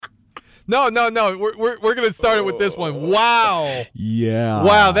No. We're gonna start it with this one. Wow. Yeah.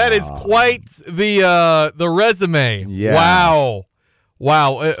 Wow, that is quite the resume. Yeah.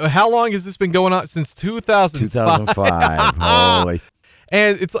 Wow. How long has this been going on? Since 2005. 2005. Holy.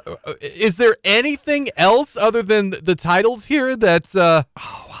 And it's is there anything else other than the titles here that's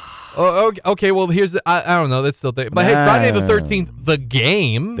okay, well here's I don't know, that's still there. But hey, Friday the 13th, the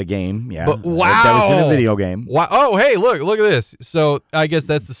game. The game, yeah. But wow. That was in a video game. Wow. Oh, hey, look at this. So I guess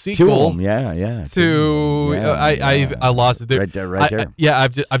that's the sequel. Two of them, yeah. I lost it there. Right there.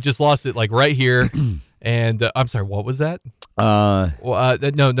 I've just lost it like right here. And I'm sorry, what was that?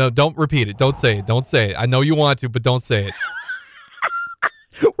 No, don't repeat it. Don't say it. I know you want to, but don't say it.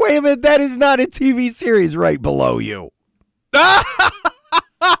 Wait a minute, that is not a TV series right below you. That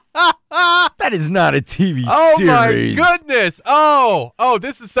is not a TV series. Oh my goodness. Oh,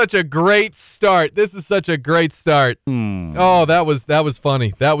 this is such a great start. Oh, that was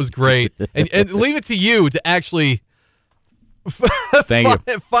funny. That was great. And leave it to you to actually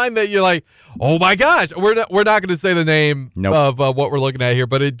find that you're like, oh my gosh, we're not going to say the name of what we're looking at here,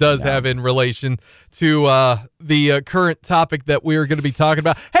 but it does have in relation to the current topic that we're going to be talking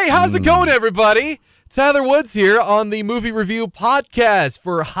about. Hey, how's it going, everybody? Tyler Woods here on the Movie Review Podcast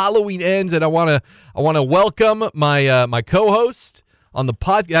for Halloween Ends, and I want to welcome my co-host on the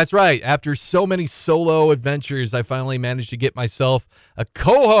podcast. That's right. After so many solo adventures, I finally managed to get myself a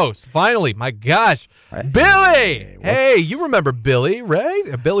co-host. Finally, my gosh, Billy. Hey, you remember Billy, right?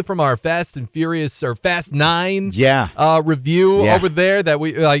 Billy from our Fast and Furious or Fast 9 review over there that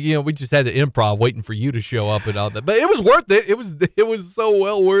we we just had to improv waiting for you to show up and all that. But it was worth it. It was so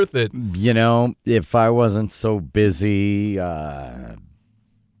well worth it. You know, if I wasn't so busy,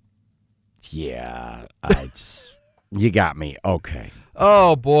 you got me. Okay.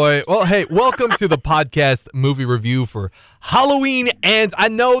 Oh, boy. Well, hey, welcome to the podcast movie review for Halloween Ends. I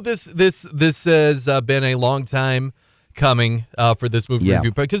know this has been a long time coming for this movie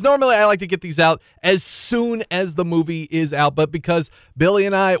review, because normally I like to get these out as soon as the movie is out, but because Billy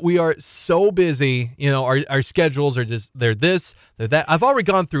and we are so busy, our schedules are just, they're this, they're that. I've already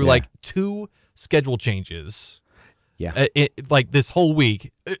gone through like 2 schedule changes. Yeah, like this whole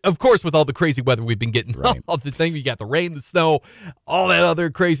week, of course, with all the crazy weather we've been getting, all the thing, you got the rain, the snow, all that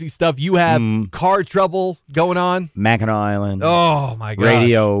other crazy stuff. You have car trouble going on, Mackinac Island. Oh my gosh,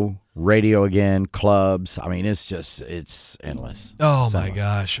 radio again, clubs. I mean, it's endless. Oh it's my endless.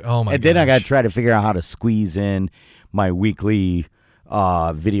 gosh, oh my. And then I got to try to figure out how to squeeze in my weekly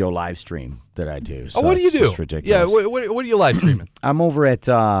video live stream that I do. So what do you do? Just ridiculous. Yeah, what are you live streaming? I'm over at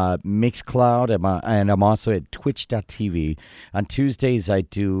Mixcloud, and I'm also at Twitch.tv. On Tuesdays, I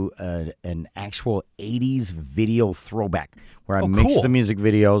do an actual 80s video throwback where I mix the music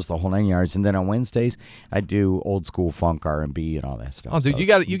videos, the whole 9 yards, and then on Wednesdays, I do old school funk, R&B, and all that stuff. Oh, dude, you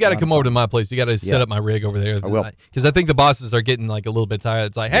got to come over to my place. You got to set up my rig over there. I will, because I think the bosses are getting like a little bit tired.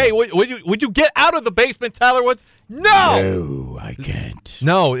 It's like, hey, would you get out of the basement, Tyler Woods? No, I can't.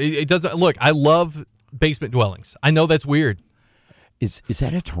 No, it doesn't. Look, I love basement dwellings. I know that's weird. Is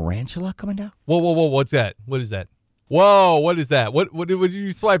that a tarantula coming down? Whoa! What's that? What is that? Whoa! What is that? What are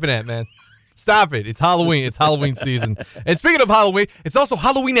you swiping at, man? Stop it! It's Halloween. It's Halloween season. And speaking of Halloween, it's also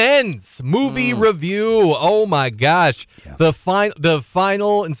Halloween Ends movie review. Oh my gosh! Yeah. The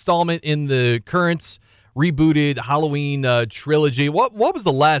final installment in the current rebooted Halloween trilogy. What was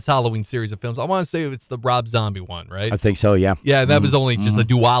the last Halloween series of films? I want to say it's the Rob Zombie one, right? I think so. Yeah. Yeah, that was only just a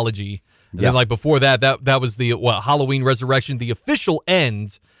duology. And then, like before that was the Halloween Resurrection, the official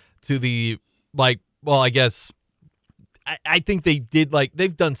end to the I guess I think they did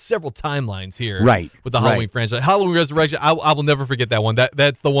they've done several timelines here, right, with the Halloween franchise. Halloween Resurrection, I will never forget that one.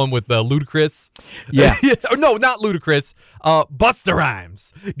 That's the one with Ludacris. Yeah, no, not Ludacris. Busta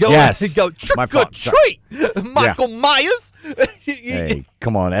Rhymes. Go trick or treat, Michael Myers. Hey,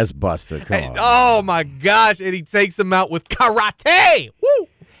 come on, that's Busta. Come on. Oh my gosh, and he takes him out with karate. Woo!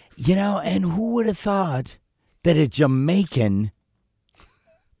 And who would have thought that a Jamaican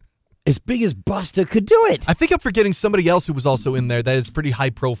as big as Busta could do it? I think I'm forgetting somebody else who was also in there that is pretty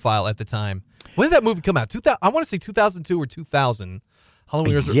high profile at the time. When did that movie come out? I want to say 2002 or 2000.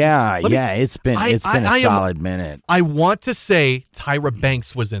 Halloween Resurrection. Yeah, it's been a solid minute. I want to say Tyra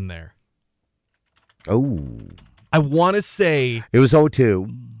Banks was in there. Oh. I want to say it was 2002.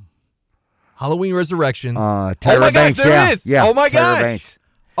 Halloween Resurrection. Tyra Banks, there it is. Yeah. Oh my Tyra gosh. Banks.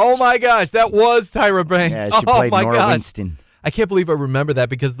 Oh my gosh, that was Tyra Banks. Yeah, she played Nora gosh. Winston. I can't believe I remember that,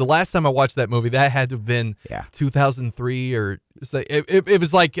 because the last time I watched that movie, that had to have been 2003 or it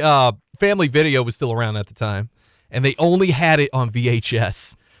was like Family Video was still around at the time, and they only had it on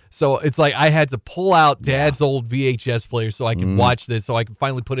VHS. So it's like I had to pull out Dad's old VHS player so I could watch this, so I could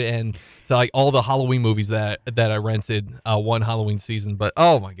finally put it in to like all the Halloween movies that I rented one Halloween season. But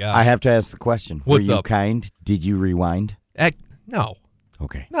oh my god, I have to ask the question. What's Were you up? kind? Did you rewind? No.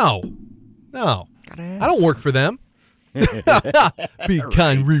 Okay. No. I don't work for them. Be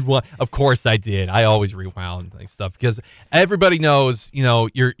kind, rewind. Of course I did. I always rewound like stuff because everybody knows,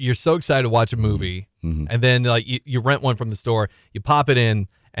 you're so excited to watch a movie, and then like you rent one from the store, you pop it in,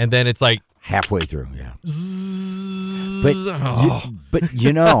 and then it's like halfway through, yeah. But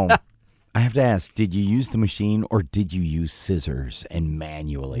I have to ask, did you use the machine or did you use scissors and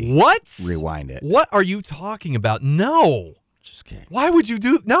manually rewind it? What are you talking about? No. Just kidding. Why would you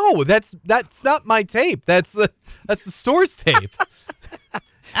do? No, that's not my tape. That's the store's tape.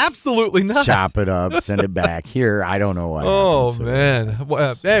 Absolutely not. Chop it up, send it back. Here, I don't know what. Oh man.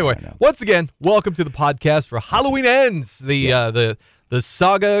 Well, anyway, once again, welcome to the podcast for Halloween Ends. The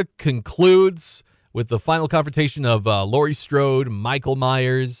saga concludes with the final confrontation of Laurie Strode, Michael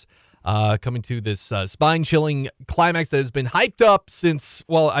Myers, coming to this spine-chilling climax that has been hyped up since,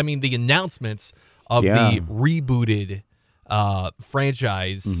 the announcements of the rebooted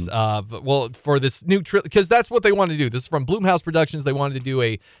franchise for this new trilogy, because that's what they wanted to do. This is from Blumhouse Productions. They wanted to do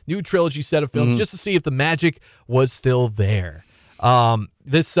a new trilogy set of films just to see if the magic was still there.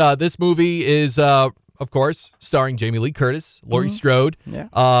 This movie is of course starring Jamie Lee Curtis, Laurie Strode,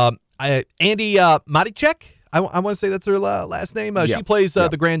 Andy Matichek. I want to say that's her last name. She plays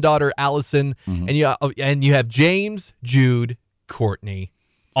the granddaughter Allison, and you have James Jude Courtney,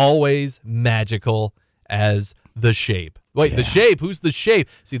 always magical as the Shape. Wait, the Shape? Who's the Shape?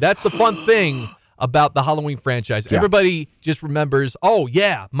 See, that's the fun thing about the Halloween franchise. Yeah. Everybody just remembers,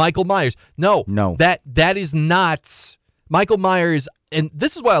 Michael Myers. No. That is not Michael Myers. And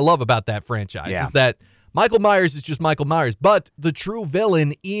this is what I love about that franchise, is that Michael Myers is just Michael Myers, but the true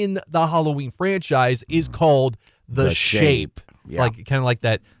villain in the Halloween franchise is called the Shape. Yeah. Like kind of like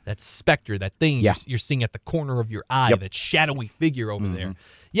that specter, that thing you're seeing at the corner of your eye, that shadowy figure over there.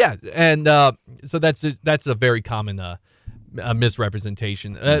 Yeah, and so that's a very common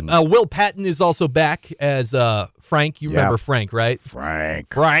misrepresentation. Will Patton is also back as Frank. You remember Frank, right? Frank.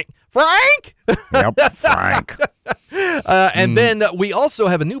 Yep, Frank. And then we also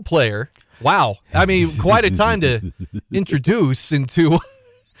have a new player. Wow. I mean, quite a time to introduce into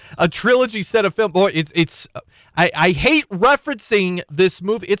a trilogy set of film. Boy, it's I hate referencing this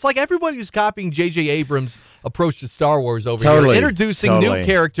movie. It's like everybody's copying J.J. Abrams' approach to Star Wars over here, introducing new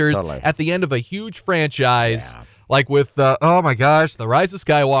characters at the end of a huge franchise, like with The Rise of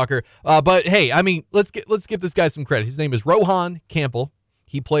Skywalker. But hey, I mean, let's give this guy some credit. His name is Rohan Campbell.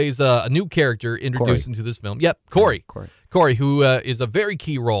 He plays a new character introduced into this film. Yep, Corey, who is a very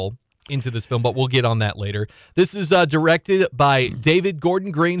key role into this film, but we'll get on that later. This is directed by David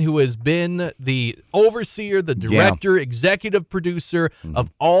Gordon Green, who has been the overseer, the director, executive producer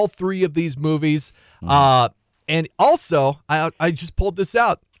of all three of these movies. And also, I just pulled this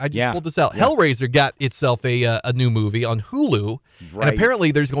out. Hellraiser got itself a new movie on Hulu, and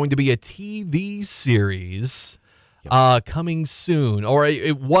apparently there's going to be a TV series coming soon, or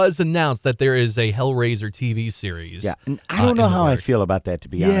it was announced that there is a Hellraiser TV series. Yeah, and I don't know how I feel about that, to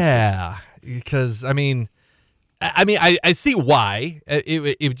be honest. Yeah, because I see why.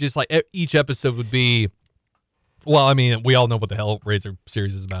 It just like each episode would be. Well, I mean, we all know what the Hellraiser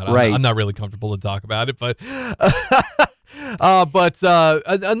series is about. I'm not really comfortable to talk about it, but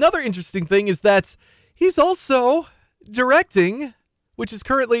another interesting thing is that he's also directing, which is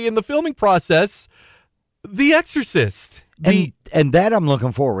currently in the filming process, The Exorcist. And that I'm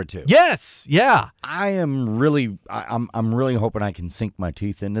looking forward to. Yes, yeah. I am really, I'm really hoping I can sink my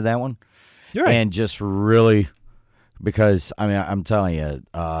teeth into that one. You're right. And just really, because I mean, I'm telling you,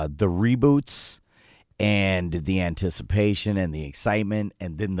 the reboots and the anticipation and the excitement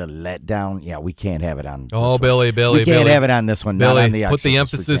and then the letdown. Yeah, we can't have it on this one. Billy. We can't have it on this one. Billy, not on The Exorcist. Put the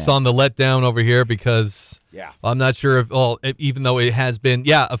emphasis on the letdown over here because I'm not sure if, even though it has been,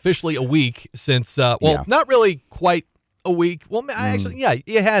 officially a week since, not really quite a week. Well, actually,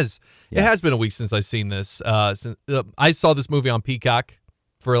 it has. It has been a week since I've seen this. Since I saw this movie on Peacock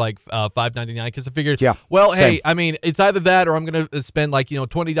for like $5.99 because I figured, same. Hey, I mean, it's either that or I'm gonna spend like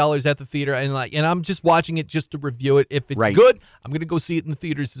 $20 at the theater and I'm just watching it just to review it. If it's good, I'm gonna go see it in the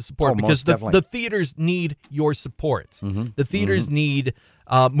theaters to support because the theaters need your support. The theaters need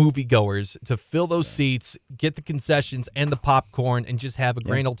moviegoers to fill those seats, get the concessions and the popcorn, and just have a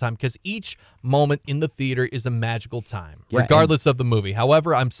grand old time because each moment in the theater is a magical time, regardless of the movie.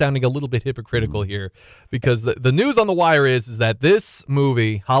 However, I'm sounding a little bit hypocritical here because the news on the wire is that this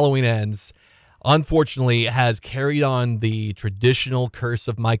movie, Halloween Ends, unfortunately has carried on the traditional curse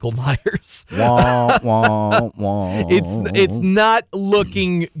of Michael Myers. Wah, wah, wah. It's not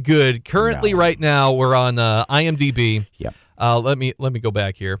looking good. Currently, right now, we're on IMDb. Yep. Let me go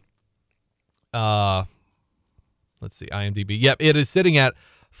back here. Let's see, IMDb. Yep, it is sitting at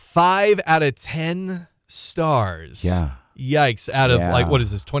 5 out of 10 stars. Yeah. Yikes! Out of like, what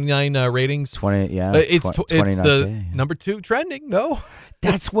is this? 29 ratings. 20. Yeah. It's the number 2 trending though.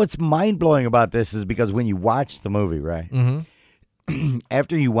 That's what's mind blowing about this is because when you watch the movie, right? Mm-hmm.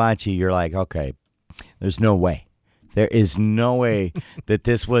 After you watch it, you're like, okay, there's no way. There is no way that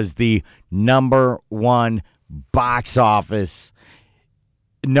this was the number 1 box office.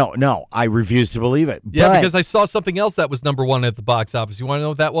 No, I refuse to believe it. Yeah, because I saw something else that was number 1 at the box office. You want to know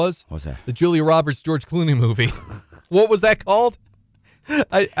what that was? What's that? The Julia Roberts, George Clooney movie. What was that called?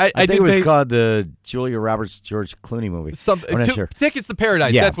 I think it was called the Julia Roberts, George Clooney movie. I'm not sure. Tickets to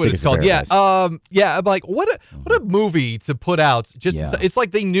Paradise. Yeah, that's what it's called. Yeah. I'm like, what a movie to put out. It's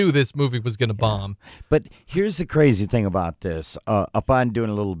like they knew this movie was going to bomb. But here's the crazy thing about this. Upon doing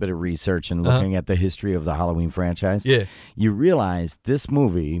a little bit of research and looking at the history of the Halloween franchise, you realize this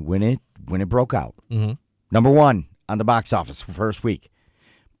movie, when it broke out, number 1 on the box office first week,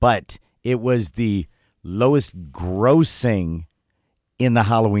 but it was the lowest grossing in the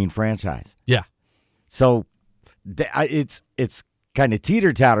Halloween franchise. Yeah. So it's kind of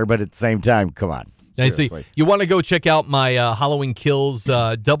teeter-totter, but at the same time, come on. I see. You want to go check out my Halloween Kills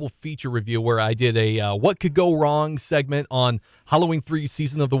double feature review where I did a What Could Go Wrong segment on Halloween 3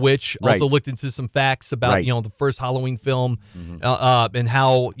 Season of the Witch. Right. Also looked into some facts about, the first Halloween film and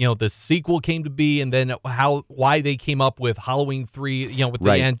how, the sequel came to be and then why they came up with Halloween 3, with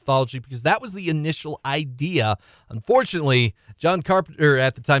the anthology, because that was the initial idea. Unfortunately, John Carpenter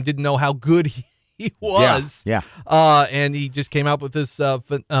at the time didn't know how good he was. Yeah. And he just came up with this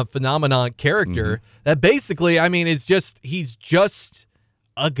phenomenon character that basically, he's just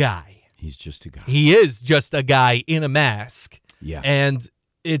a guy. He's just a guy. He is just a guy in a mask. Yeah. And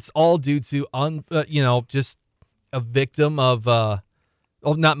it's all due to, just a victim of,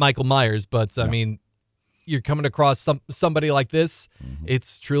 not Michael Myers, but you're coming across somebody like this.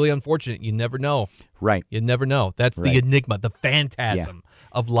 It's truly unfortunate. You never know. Right. You never know. That's the enigma, the phantasm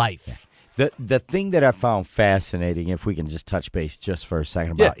of life. Yeah. The thing that I found fascinating, if we can just touch base just for a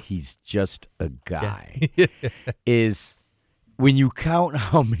second about he's just a guy, is when you count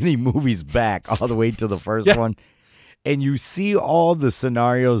how many movies back all the way to the first one, and you see all the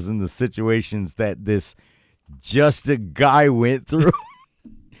scenarios and the situations that this just a guy went through,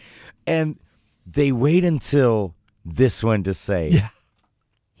 and they wait until this one to say,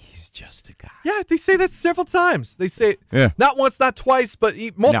 he's just a guy. Yeah, they say that several times. They say not once, not twice, but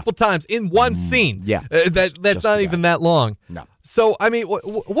multiple times in one scene. Yeah. That's not even that long. No. So,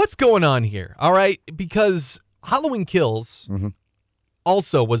 what's going on here? All right, because Halloween Kills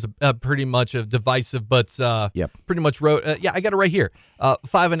also was pretty much a divisive, but pretty much wrote, I got it right here,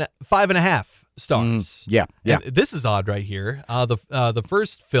 5.5 stars. Yeah. And this is odd right here. The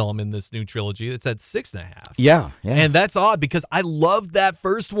first film in this new trilogy, it's at 6.5. Yeah. And that's odd because I loved that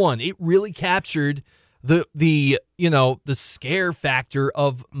first one. It really captured the scare factor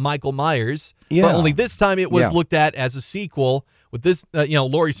of Michael Myers. Yeah. But only this time it was looked at as a sequel with this,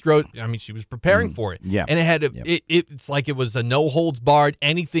 Laurie Strode. She was preparing for it. Yeah. And it had it's like it was a no holds barred,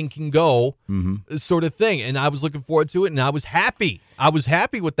 anything can go sort of thing. And I was looking forward to it, and I was happy. I was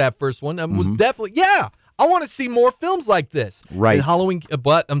happy with that first one. I was definitely, I want to see more films like this. Right. And Halloween,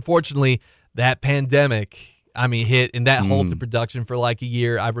 but unfortunately, that pandemic, hit, and that halted production for like a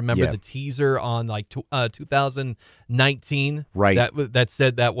year. I remember the teaser on like 2019. Right. That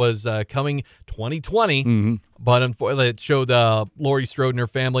said that was coming 2020. But unfortunately, it showed Laurie Strode and her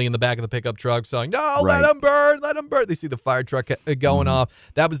family in the back of the pickup truck saying, "No, let them burn, let them burn." They see the fire truck going off.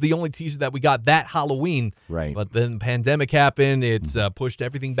 That was the only teaser that we got that Halloween. Right. But then the pandemic happened. It's pushed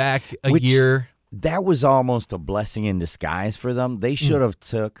everything back a year. That was almost a blessing in disguise for them. They should have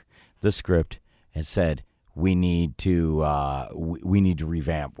took the script and said, we need to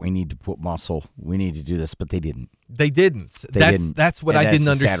revamp. We need to put muscle. We need to do this, but they didn't. That's what I didn't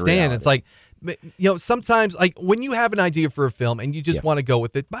understand. It's like, sometimes like when you have an idea for a film and you just want to go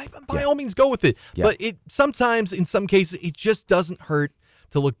with it, by all means go with it. Yeah. But sometimes in some cases it just doesn't hurt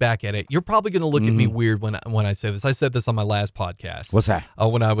to look back at it. You're probably going to look at me weird when I say this. I said this on my last podcast. What's that?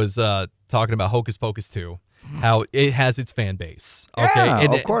 When I was talking about Hocus Pocus 2. How it has its fan base. Okay. Yeah,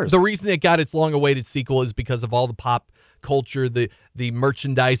 and of course. The reason it got its long-awaited sequel is because of all the pop culture, the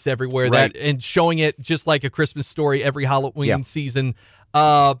merchandise everywhere, and showing it just like a Christmas Story every Halloween season.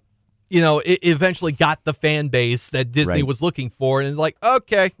 it eventually got the fan base that Disney was looking for, and it's like,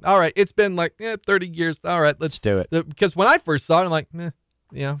 okay, all right, it's been like 30 years, all right, let's do it. Because when I first saw it, I'm like,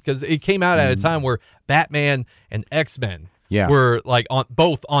 because it came out at a time where Batman and X-Men were like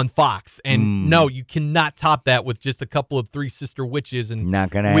both on Fox, and no, you cannot top that with just a couple of three sister witches and not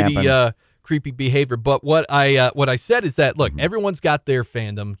gonna witty, happen. Creepy behavior. But what I said is that look, everyone's got their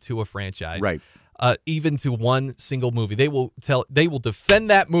fandom to a franchise, right? Even to one single movie. They will defend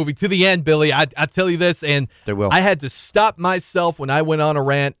that movie to the end, Billy. I tell you this, and they will. I had to stop myself when I went on a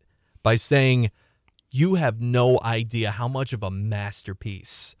rant by saying, you have no idea how much of a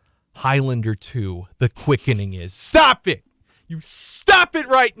masterpiece Highlander 2, The Quickening is. Stop it! You stop it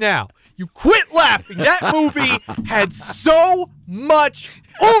right now! You quit laughing! That movie had so much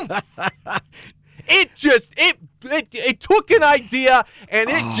oomph! It took an idea and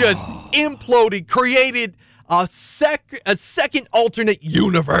it just imploded, created a second alternate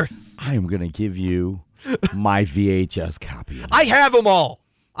universe. I am going to give you my VHS copy. I have them all.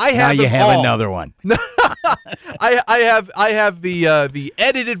 Now you have another one. I have the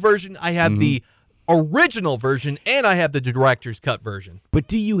edited version. I have the original version, and I have the director's cut version. But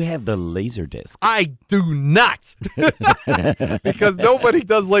do you have the Laserdisc? I do not, because nobody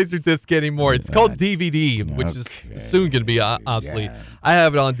does Laserdisc anymore. It's called DVD, which is soon going to be obsolete. Yeah. I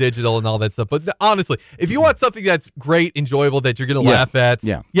have it on digital and all that stuff. But honestly, if you want something that's great, enjoyable, that you're going to laugh at,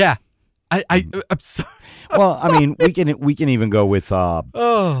 I'm sorry. I mean, we can even go with what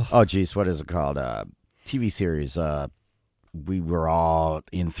is it called? TV series. We were all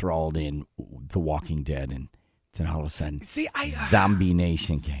enthralled in The Walking Dead, and then all of a sudden, Zombie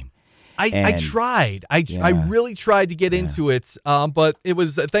Nation came. I tried. I really tried to get into it, but it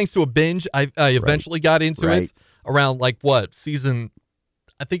was thanks to a binge. I eventually got into it around season.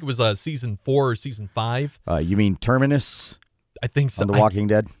 I think it was season 4 or season 5. You mean Terminus? I think so. On The Walking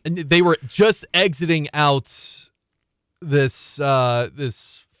Dead? And they were just exiting out this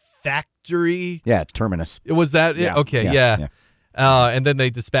factory. Yeah, Terminus. Was that it? Okay, yeah. And then they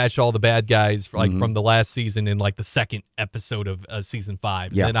dispatched all the bad guys from the last season in the second episode of season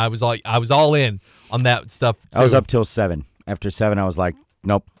 5. Yeah. And I was all in on that stuff too. I was up till 7. After 7, I was like,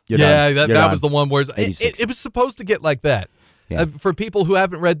 nope, you're done. That was the one where it was supposed to get like that. Yeah. For people who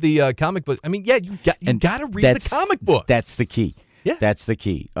haven't read the comic book, I mean, you got to read the comic books. That's the key. Yeah, that's the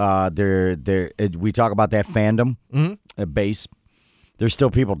key. We talk about that fandom base. There's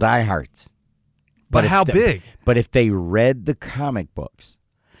still people diehards. But how big? But if they read the comic books,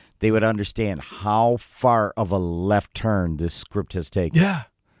 they would understand how far of a left turn this script has taken. Yeah.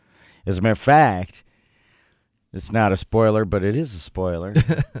 As a matter of fact, it's not a spoiler, but it is a spoiler.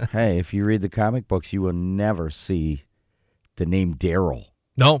 Hey, if you read the comic books, you will never see the name Daryl.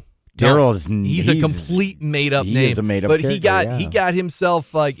 No. Daryl is he's a complete made up name. He is a made up character. But he got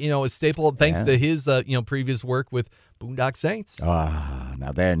himself a staple thanks to his previous work with Boondock Saints.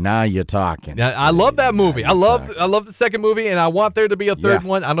 Now you're talking. Now, I love that movie. I love the second movie, and I want there to be a third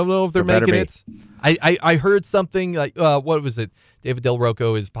one. I don't know if they're making it. I heard something like what was it? David Del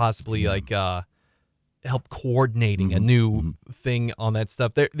Rocco is possibly help coordinating a new thing on that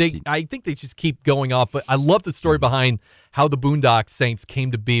stuff. I think they just keep going off, but I love the story behind how the Boondock Saints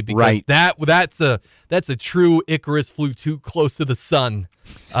came to be, because that's a true Icarus flew too close to the sun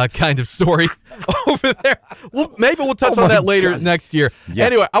kind of story over there. Well, maybe we'll touch on that later next year. Yeah.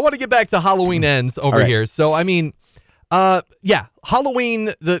 Anyway, I want to get back to Halloween Ends over here. So, I mean, Halloween,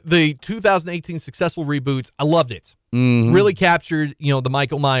 the 2018 successful reboots, I loved it. Mm-hmm. Really captured, the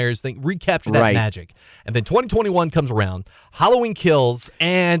Michael Myers thing, recaptured that magic. And then 2021 comes around, Halloween Kills,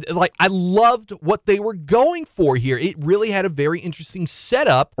 and I loved what they were going for here. It really had a very interesting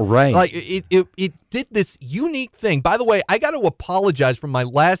setup. Right. It did this unique thing. By the way, I got to apologize for my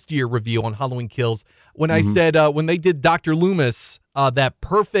last year review on Halloween Kills when I said when they did Dr. Loomis, that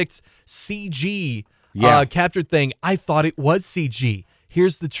perfect CG captured thing, I thought it was CG.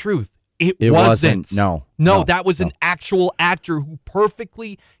 Here's the truth. It wasn't. No, that was an actual actor who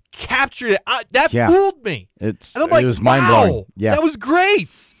perfectly captured it. That fooled me. It was mind-blowing. Yeah. That was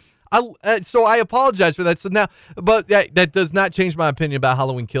great. So I apologize for that. So now, but that does not change my opinion about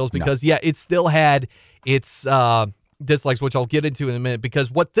Halloween Kills, because it still had its dislikes, which I'll get into in a minute.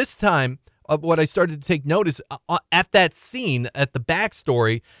 Because what I started to take notice at that scene, at the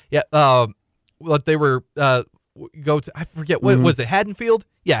backstory, what they were I forget, what was it, Haddonfield?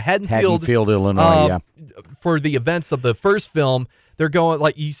 Yeah, Haddonfield, Illinois, for the events of the first film, they're going,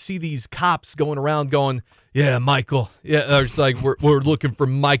 you see these cops going around going, yeah, Michael. Yeah, it's like, we're looking for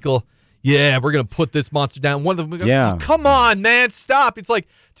Michael. Yeah, we're going to put this monster down. One of them goes, oh, come on, man, stop. It's like,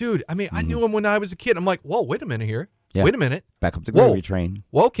 dude, I mean, I knew him when I was a kid. I'm like, whoa, wait a minute here. Yeah. Wait a minute. Back up the gravy train.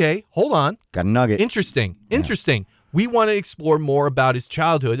 Well, okay, hold on. Got a nugget. Interesting. We want to explore more about his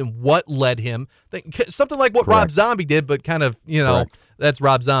childhood and what led him. Something like what Rob Zombie did, but kind of, that's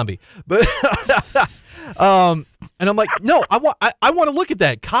Rob Zombie. But and I'm like, no, I want to look at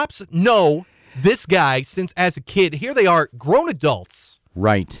that. Cops know this guy since as a kid. Here they are, grown adults,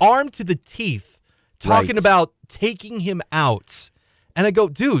 right, armed to the teeth, talking about taking him out. And I go,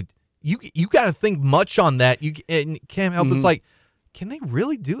 dude, you got to think much on that. You can't help. It's like, can they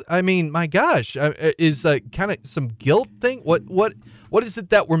really do? I mean, my gosh, is kind of some guilt thing. What is it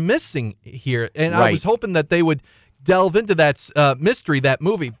that we're missing here? And I was hoping that they would delve into that mystery, that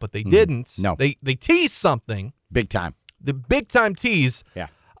movie, but they didn't. No, they teased something big time. The big time tease. Yeah.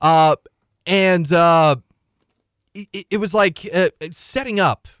 And it was like setting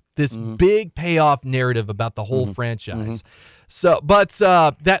up this big payoff narrative about the whole franchise. So, but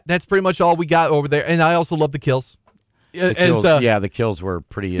that's pretty much all we got over there. And I also love the kills. The kills were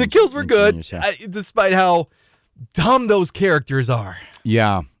pretty. The kills were good, despite how dumb those characters are.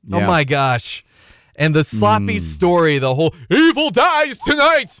 Yeah. Oh my gosh. And the sloppy story, the whole evil dies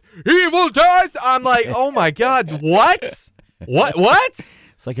tonight. Evil dies. I'm like, oh my God, what? What?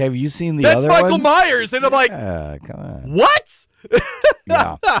 It's like, have you seen the That's other Michael ones? Myers, and I'm like, come on. What?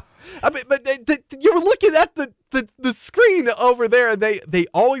 Yeah. I mean, but you were looking at the screen over there, and they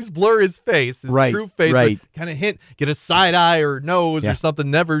always blur his face, his true face, kind of hint, get a side eye or nose or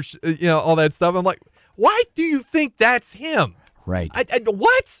something, never, all that stuff. I'm like, why do you think that's him? Right.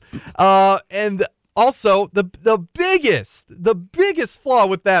 What? And also, the biggest flaw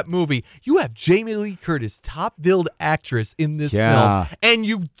with that movie, you have Jamie Lee Curtis, top-billed actress in this film, and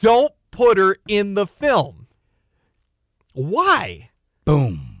you don't put her in the film. Why?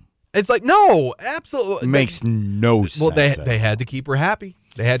 Boom. It's like, no, absolutely. Makes no sense. Well, they had to keep her happy.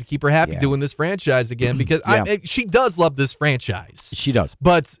 They had to keep her happy doing this franchise again because she does love this franchise. She does.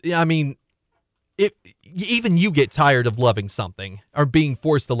 But, I mean, even you get tired of loving something or being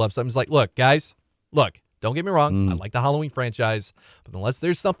forced to love something. It's like, look, guys, don't get me wrong. I like the Halloween franchise, but unless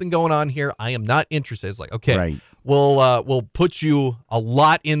there's something going on here, I am not interested. It's like, okay, we'll put you a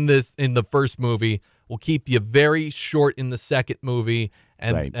lot in the first movie. We'll keep you very short in the second movie,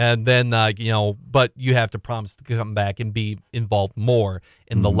 and then but you have to promise to come back and be involved more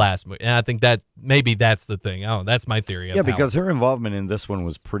in the last movie. And I think that maybe that's the thing. Oh, that's my theory. Yeah, because her involvement in this one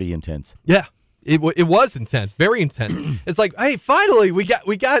was pretty intense. Yeah, it was intense, very intense. It's like, hey, finally we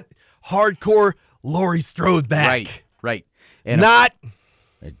got hardcore Laurie Strode back. Right. And not.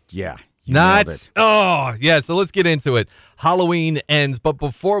 So let's get into it. Halloween ends, but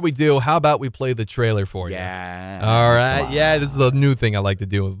before we do, how about we play the trailer for you? Yeah. All right. Yeah, this is a new thing I like to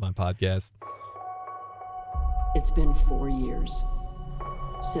do with my podcast. It's been 4 years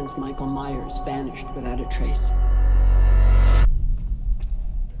since Michael Myers vanished without a trace.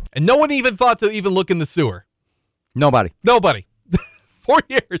 And no one even thought to even look in the sewer. Nobody. 4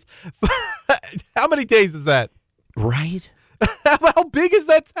 years. How many days is that? Right. How big is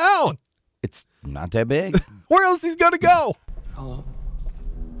that town? It's not that big. Where else he's gonna go? Hello.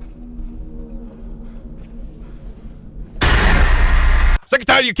 Sick and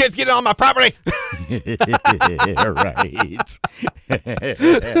tired of you kids getting on my property. Right.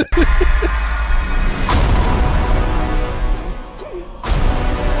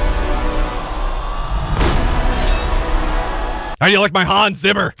 How do you like my Hans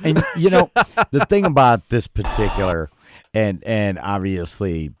Zimmer? And the thing about this particular, and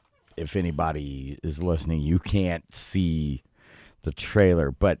obviously, if anybody is listening, you can't see the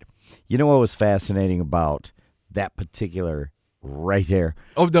trailer, but you know what was fascinating about that particular right there?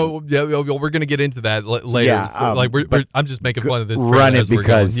 Oh no, yeah, we're gonna get into that later. Yeah, so, I'm just making fun of this. Run it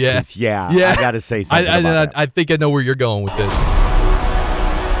because yeah, I got to say something about that. I think I know where you're going with this.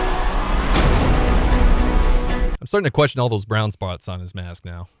 I'm starting to question all those brown spots on his mask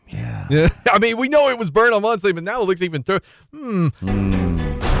now. Yeah. I mean, we know it was burned on one side, but now it looks even.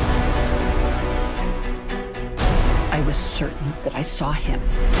 I was certain that I saw him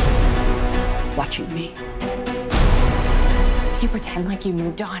watching me. You pretend like you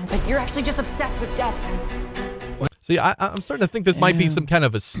moved on, but you're actually just obsessed with death. See, I'm starting to think this might be some kind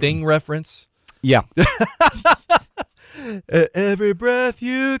of a Sting reference. Yeah. Every breath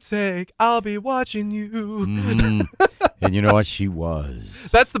you take, I'll be watching you. And you know what? She was.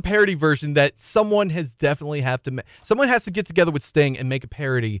 That's the parody version that someone has definitely someone has to get together with Sting and make a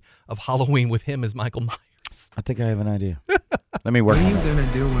parody of Halloween with him as Michael Myers. I think I have an idea. Let me work on What are that. you going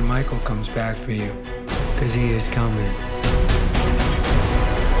to do when Michael comes back for you? Because he is coming.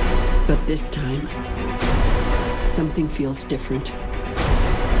 But this time, something feels different.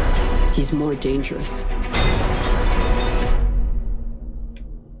 He's more dangerous.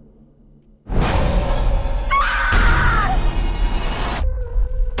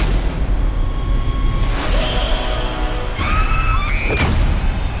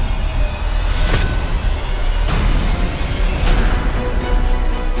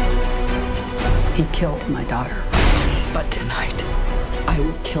 He killed my daughter. But tonight, I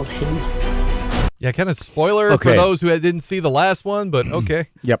will kill him. Yeah, kind of spoiler for those who didn't see the last one, but okay.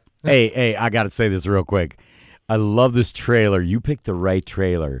 Yep. Hey, I got to say this real quick. I love this trailer. You picked the right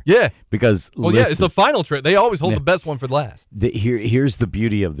trailer. Yeah. Because, it's the final trailer. They always hold the best one for last. Here's the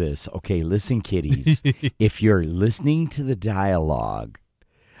beauty of this. Okay, listen, kiddies. If you're listening to the dialogue,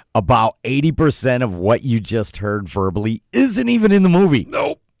 about 80% of what you just heard verbally isn't even in the movie.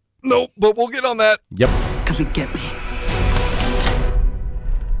 Nope, but we'll get on that. Yep. Come and get me.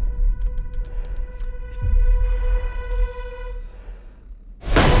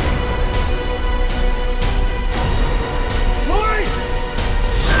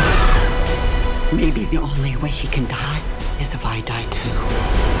 Maybe the only way he can die is if I die too.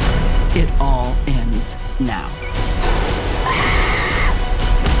 It all ends now.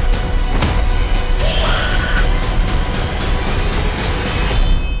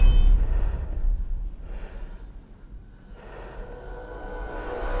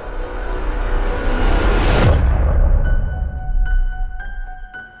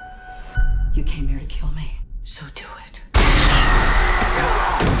 You came here to kill me, so do it.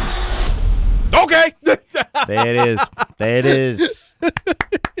 Okay. There it is.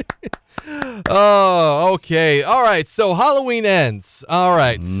 Oh, okay. All right. So Halloween ends. All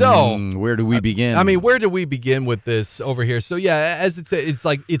right. So where do we begin? I mean, where do we begin with this over here? So yeah, as it said,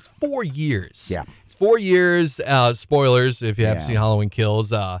 it's 4 years. Yeah. It's 4 years. Spoilers if you haven't seen Halloween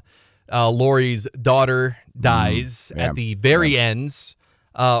Kills. Laurie's daughter dies at the very ends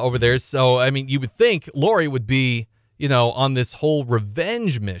over there. So I mean, you would think Laurie would be, on this whole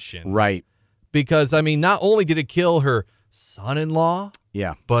revenge mission. Right. Because, I mean, not only did it kill her son-in-law,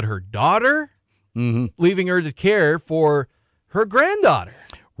 but her daughter, leaving her to care for her granddaughter.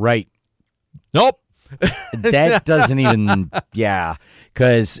 Right. Nope. That doesn't even,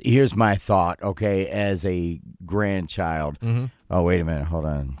 because here's my thought, okay, as a grandchild. Oh, wait a minute, hold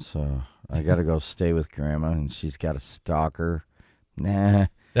on. So I got to go stay with Grandma, and she's got a stalker. Nah.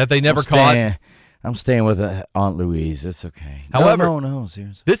 That they never caught. I'm staying with Aunt Louise. It's okay. However, no,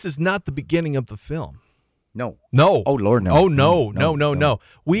 seriously. This is not the beginning of the film. No. Oh, Lord, no. Oh, no.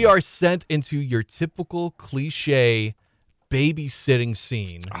 We are sent into your typical cliche babysitting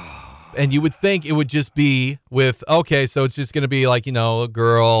scene. And you would think it would just be with, so it's just going to be like, a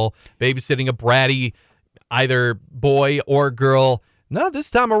girl babysitting a bratty either boy or girl. No, this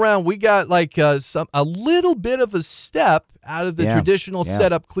time around we got like a little bit of a step out of the traditional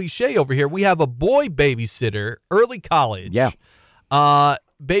setup cliche over here. We have a boy babysitter, early college. Yeah.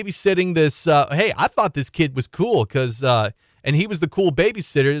 Babysitting this. Hey, I thought this kid was cool because, and he was the cool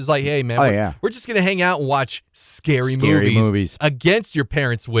babysitter. It's like, hey man, we're just gonna hang out and watch scary movies against your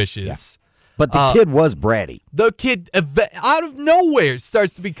parents' wishes. Yeah. But the kid was bratty. The kid out of nowhere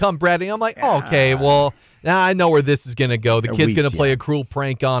starts to become bratty. I'm like, okay, well. Now I know where this is going to go. The kid's going to play a cruel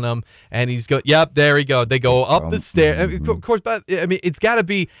prank on him, and he's yep, there we go. They go up the stairs. Of course, but I mean, it's got to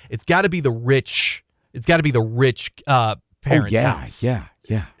be the rich. It's got to be the rich parents' house.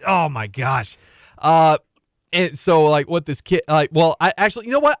 Yeah. Oh my gosh. And so like what this kid I actually,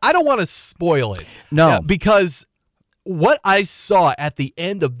 you know what? I don't want to spoil it. No. Because what I saw at the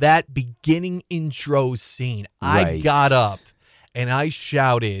end of that beginning intro scene, I got up and I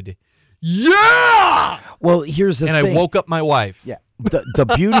shouted, yeah! Well, here's the thing. And I woke up my wife. Yeah.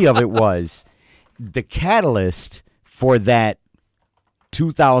 The beauty of it was the catalyst for that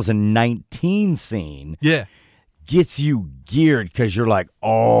 2019 scene gets you geared because you're like,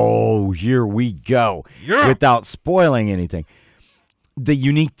 oh, here we go, without spoiling anything. The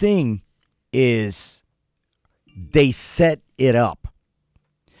unique thing is they set it up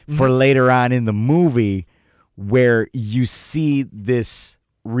for later on in the movie where you see this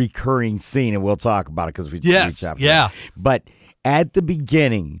recurring scene, and we'll talk about it because we But at the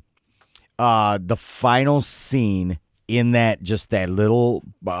beginning, the final scene in that little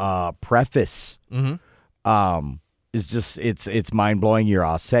preface, is just it's mind blowing. You're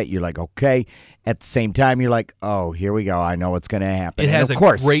all set. You're like, okay. At the same time, you're like, oh, here we go. I know what's going to happen. It has a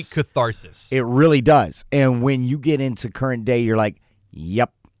great catharsis. It really does. And when you get into current day, you're like,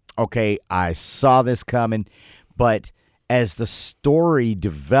 yep, okay, I saw this coming, but as the story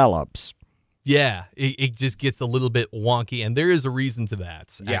develops, it just gets a little bit wonky, and there is a reason to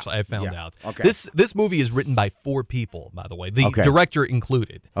that. Actually, I found out. Okay. This movie is written by 4 people, by the way, the director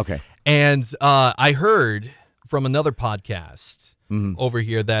included. Okay. And I heard from another podcast over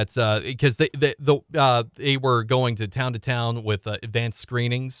here that because they were going to town with advanced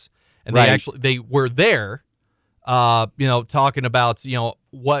screenings, and they were there. Talking about,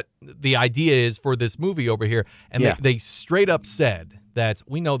 what the idea is for this movie over here. And they straight up said that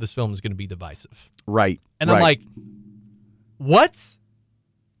we know this film is going to be divisive. Right. And I'm like, what?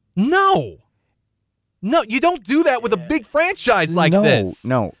 No, you don't do that with a big franchise like this.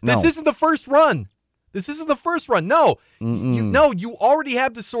 No. This isn't the first run. No, you already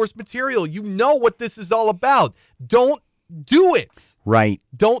have the source material. You know what this is all about. Don't do it. Right.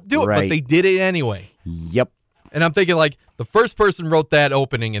 Don't do it. Right. But they did it anyway. Yep. And I'm thinking, like, the first person wrote that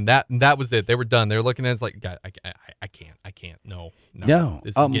opening, and that was it. They were done. They were looking at it, it's like, God, I can't. No.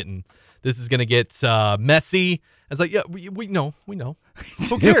 This is gonna get messy. It's like, yeah, we know.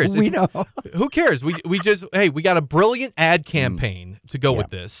 Who cares? We know. Who cares? We just, hey, we got a brilliant ad campaign to go with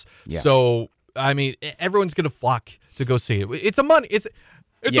this. Yeah. So I mean, everyone's gonna flock to go see it. It's a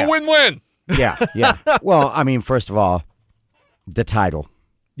a win-win. Yeah. Well, I mean, first of all, the title.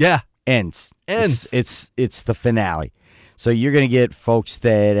 Yeah. Ends. It's the finale. So you're going to get folks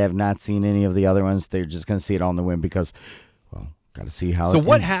that have not seen any of the other ones. They're just going to see it on the whim because, well, got to see how so it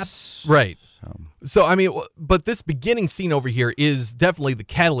what ends. happens? Right. So, I mean, but this beginning scene over here is definitely the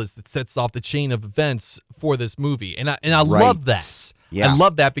catalyst that sets off the chain of events for this movie. And I love that. Yeah. I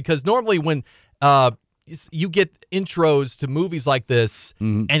love that because normally when you get intros to movies like this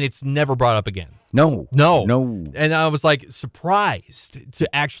and it's never brought up again. No. And I was like surprised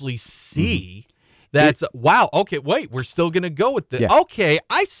to actually see that's wow. Okay, wait, we're still going to go with this. Yeah. Okay,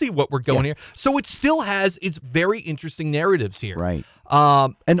 I see what we're going here. So it still has its very interesting narratives here. Right.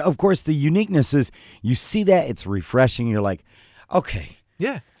 And of course, the uniqueness is you see that it's refreshing. You're like, okay,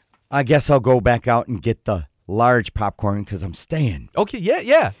 yeah, I guess I'll go back out and get the large popcorn because I'm staying. Okay,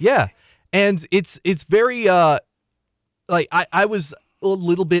 yeah. And it's very like I was a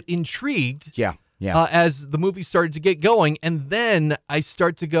little bit intrigued. Yeah. As the movie started to get going, and then I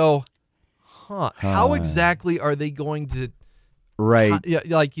start to go, how exactly are they going to,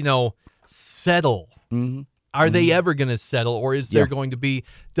 settle? Mm-hmm. Are they ever going to settle, or is there going to be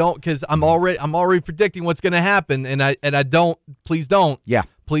because I'm already predicting what's going to happen, and I don't. Please don't. Yeah.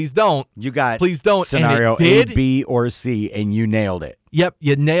 Please don't. You got please don't. Scenario A, B, or C, and you nailed it. Yep,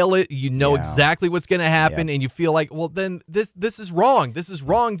 you nail it. You know exactly what's going to happen, and you feel like, well, then this is wrong. This is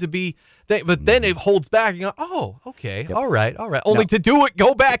wrong to be. But then it holds back. And you go, oh, okay, all right. Only to do it,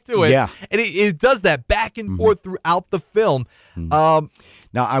 go back to it. Yeah, and it does that back and forth throughout the film. Now,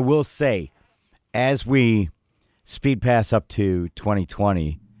 I will say, as we speed pass up to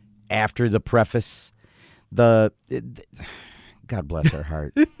 2020, after the preface, God bless her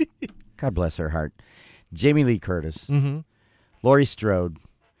heart. God bless her heart. Jamie Lee Curtis, Laurie Strode,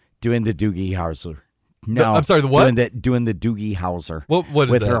 doing the Doogie Howser. No, I'm sorry. The what? Doing the Doogie Howser. What is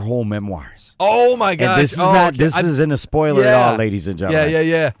with that? her whole memoirs. Oh my gosh! And this is not. This isn't a spoiler at all, ladies and gentlemen.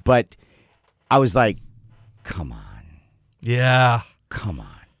 Yeah. But I was like, come on. Yeah. Come on.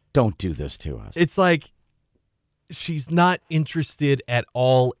 Don't do this to us. It's like she's not interested at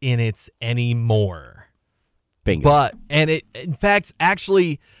all in it anymore. Bingo. In fact,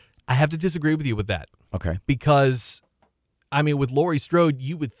 actually, I have to disagree with you with that. Okay. Because, I mean, with Laurie Strode,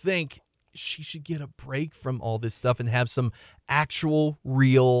 you would think she should get a break from all this stuff and have some actual,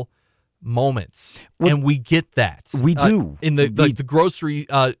 real moments. And we get that. We do. In the grocery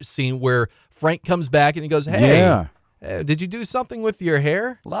scene where Frank comes back and he goes, hey, did you do something with your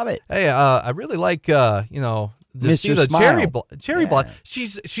hair? Love it. Hey, I really like, Mr. Smile. cherry blossom.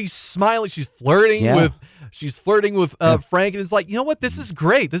 She's smiling. She's flirting with Frank, and it's like, you know what? This is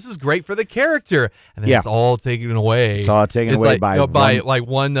great. This is great for the character. And then it's all taken away. It's all taken away by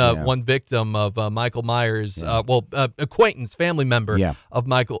one victim of Michael Myers. Acquaintance, family member of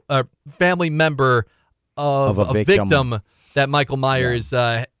Michael. Family member of a victim that Michael Myers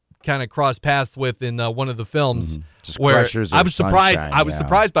kind of crossed paths with in one of the films. Just where Crushes I was surprised. Sunshine, I was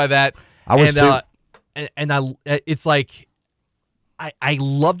surprised by that. I was too. And it's like I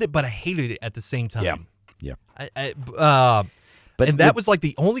loved it, but I hated it at the same time. Yeah. But that was like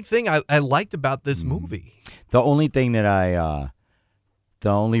the only thing I liked about this movie. The only thing that the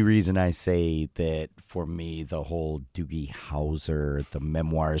only reason I say that for me, the whole Doogie Howser, the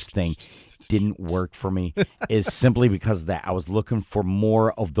memoirs thing didn't work for me is simply because of that. I was looking for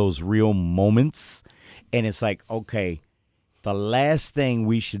more of those real moments. And it's like, okay, the last thing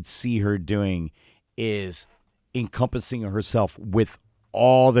we should see her doing is encompassing herself with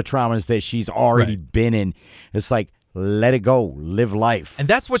all the traumas that she's already been in. It's like, let it go, live life. And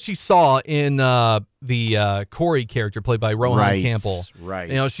that's what she saw in the Corey character played by Rohan Campbell. Right.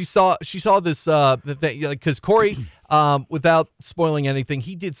 You know, she saw this because Corey, without spoiling anything,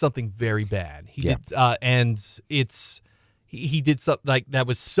 he did something very bad. He did something like that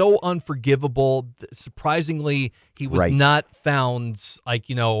was so unforgivable. Surprisingly, he was not found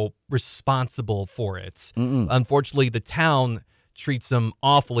responsible for it. Unfortunately, the town treats him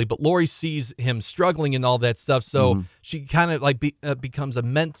awfully, but Lori sees him struggling and all that stuff, so she kind of like becomes a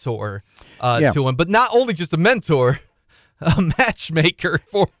mentor to him, but not only just a mentor, a matchmaker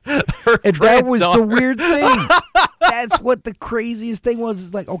for her and granddaughter. That was the weird thing. That's what the craziest thing was.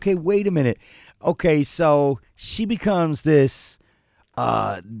 It's like, okay, wait a minute. Okay, so she becomes this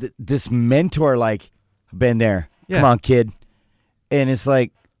this mentor, like, been there. Come on, kid. And it's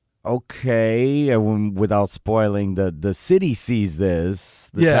like, okay, and without spoiling, the city sees this,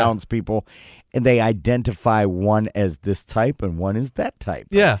 the townspeople, and they identify one as this type and one as that type.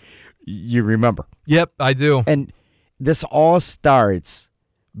 Yeah. You remember. Yep, I do. And this all starts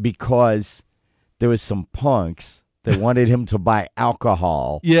because there was some punks that wanted him to buy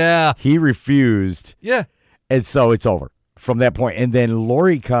alcohol. Yeah. He refused. Yeah. And so it's over from that point. And then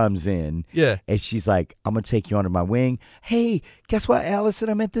Lori comes in. Yeah. And she's like, I'm going to take you under my wing. Hey, guess what, Allison?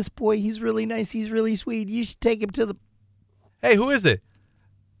 I met this boy. He's really nice. He's really sweet. You should take him to the... Hey, who is it?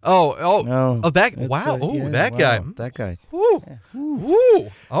 That guy. That guy. Woo. Yeah.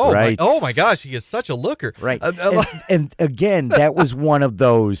 Woo. Oh, right. my gosh, he is such a looker. Right. And again, that was one of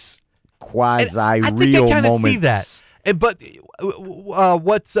those quasi-real moments. I kind of see that. But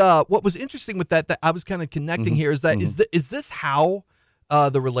what was interesting with that I was kind of connecting here is that is this how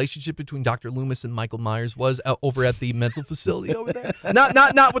the relationship between Dr. Loomis and Michael Myers was over at the mental facility over there?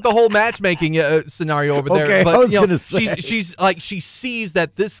 Not with the whole matchmaking scenario over there. Okay, but I was gonna say. she's like, she sees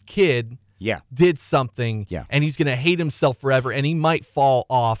that this kid did something, and he's gonna hate himself forever, and he might fall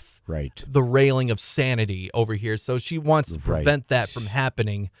off the railing of sanity over here. So she wants to prevent that from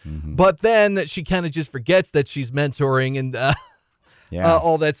happening. But then she kind of just forgets that she's mentoring and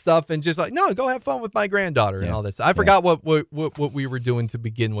all that stuff, and just like, no, go have fun with my granddaughter and all this. I forgot what we were doing to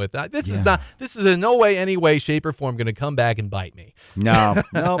begin with. This is in no way, any way, shape, or form going to come back and bite me. No,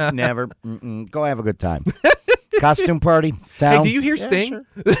 never. Go have a good time. Costume party, town. Hey, do you hear Sting?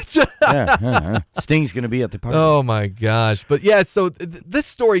 Sure. Sting's going to be at the party. Oh my gosh! But yeah, so this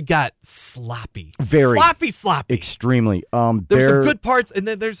story got sloppy, very sloppy, extremely. There's some good parts, and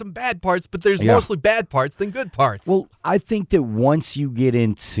then there's some bad parts, but there's mostly bad parts than good parts. Well, I think that once you get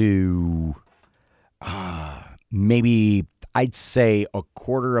into maybe I'd say a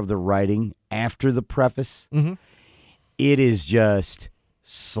quarter of the writing after the preface, it is just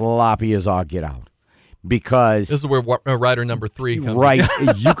sloppy as all get out. Because this is where writer number 3 comes right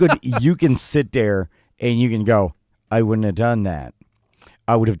in. you can sit there and you can go, I wouldn't have done that,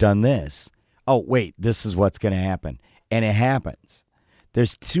 I would have done this, oh wait, this is what's going to happen, and it happens.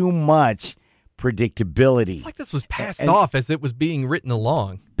 There's too much predictability. It's like this was passed off as it was being written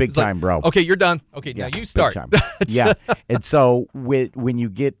along. Big time, bro. Okay, you're done. Okay, now you start. Yeah. And so when you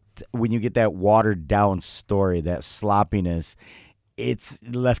get that watered down story, that sloppiness, it's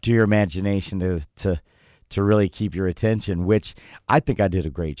left to your imagination to really keep your attention, which I think I did a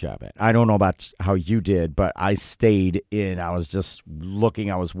great job at. I don't know about how you did, but I stayed in. I was just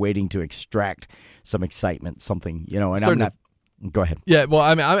looking. I was waiting to extract some excitement, something, and I'm not. Go ahead. Yeah, well,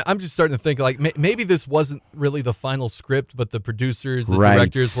 I mean, I'm just starting to think like maybe this wasn't really the final script, but the producers, the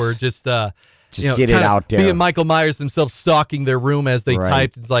directors were just get it out there. Being Michael Myers themselves stalking their room as they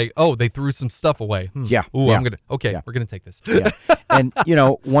typed. It's like, oh, they threw some stuff away. Yeah. Ooh, yeah. We're gonna take this. Yeah. And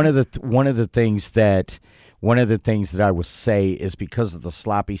one of the things that I will say is because of the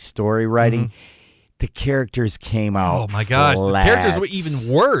sloppy story writing, the characters came out. Oh my gosh, the characters were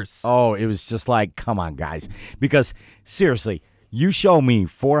even worse. Oh, it was just like, come on, guys. Because seriously, you show me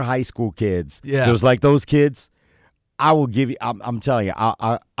 4 high school kids. Yeah. It was like those kids. I will give you. I'm telling you.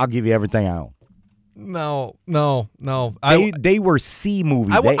 I'll give you everything I own. No. They were C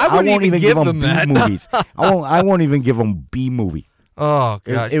movies. I won't even give them B that. movies. I won't even give them B movie. Oh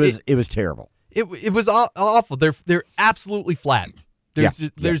gosh, it was terrible. It was awful. They're absolutely flat.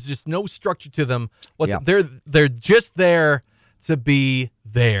 There's just no structure to them. They're just there to be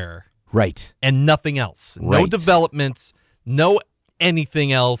there. Right. And nothing else. No development. No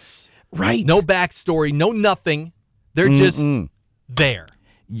anything else. Right. No backstory. No nothing. They're just there.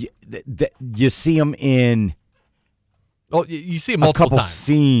 You see them in. Oh, you see them multiple couple times.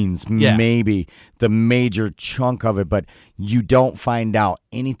 Scenes, maybe the major chunk of it, but you don't find out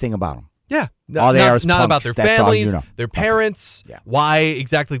anything about them. Yeah, all they are is not punks. About their That's families, all their parents, why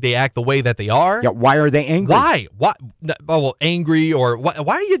exactly they act the way that they are. Yeah, why are they angry? Why? Well, angry or why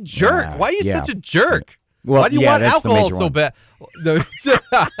are you a jerk? Why are you such a jerk? Well, why do you want alcohol so bad?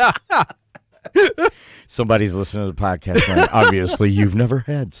 Somebody's listening to the podcast. Going, obviously, you've never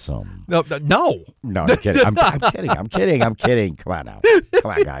had some. No. No, I'm kidding. I'm kidding. Come on now.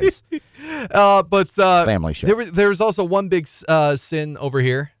 Come on, guys. But family show. There's also one big sin over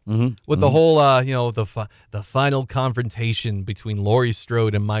here with the whole, the final confrontation between Laurie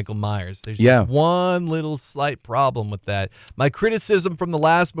Strode and Michael Myers. There's just one little slight problem with that. My criticism from the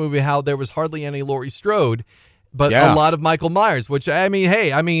last movie, how there was hardly any Laurie Strode, but a lot of Michael Myers. Which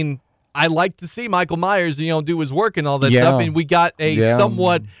I like to see Michael Myers, do his work and all that stuff. And we got a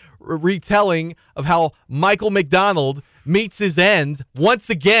somewhat retelling of how Michael McDonald meets his end once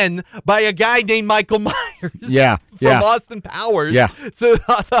again by a guy named Michael Myers from Austin Powers to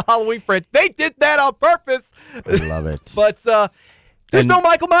the Halloween franchise. They did that on purpose. I love it. But there's no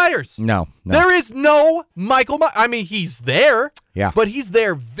Michael Myers. No. There is no Michael Myers. I mean, he's there, but he's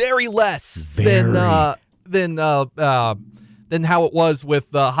there very less than how it was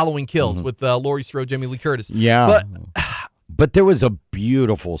with Halloween Kills with Laurie Strode, Jamie Lee Curtis. Yeah. But there was a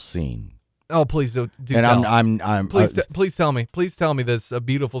beautiful scene. Oh, please do and tell. I'm Please tell me. Please tell me this a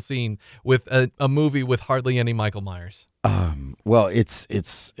beautiful scene with a movie with hardly any Michael Myers. Well, it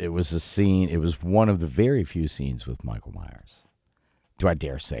was a scene. It was one of the very few scenes with Michael Myers. Do I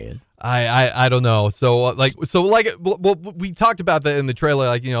dare say it? I don't know. So we talked about that in the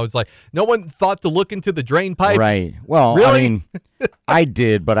trailer. It's like no one thought to look into the drain pipe. Right. Well, really? I mean, I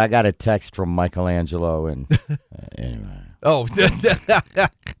did, but I got a text from Michelangelo, and anyway. Oh.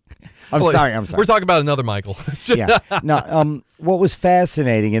 I'm sorry. We're talking about another Michael. Yeah. No. What was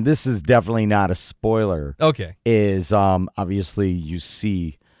fascinating, and this is definitely not a spoiler. Okay. Is obviously you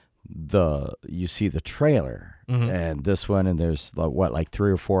see the trailer, and this one, and there's like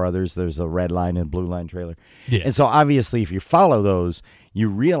 3 or 4 others. There's a red line and blue line trailer. Yeah. And so obviously, if you follow those, you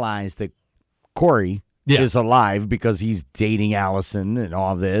realize that Corey is alive because he's dating Allison and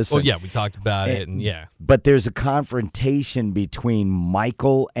all this. Oh, we talked about it, and But there's a confrontation between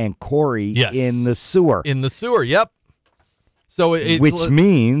Michael and Corey in the sewer. In the sewer, yep. So which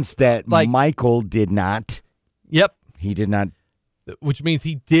means that Michael did not. Yep. He did not. Which means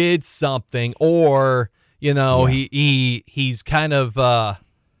he did something, or he's kind of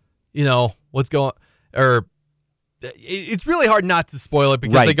what's going or. It's really hard not to spoil it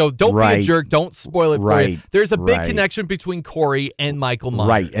because they go, don't be a jerk, don't spoil it for you. There's a big connection between Corey and Michael Myers.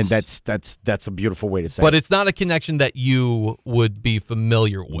 Right, and that's a beautiful way to say it. But it's not a connection that you would be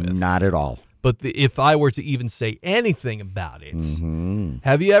familiar with. Not at all. But if I were to even say anything about it,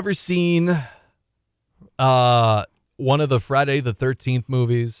 have you ever seen one of the Friday the 13th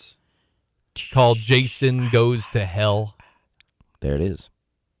movies called Jason Goes to Hell? There it is.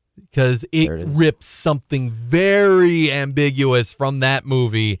 Because it rips something very ambiguous from that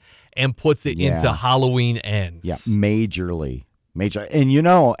movie and puts it into Halloween Ends. Yeah, majorly.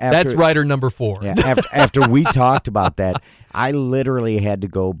 And that's writer number 4. Yeah, after we talked about that, I literally had to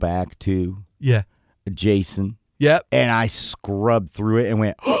go back to Jason. Yep. And I scrubbed through it and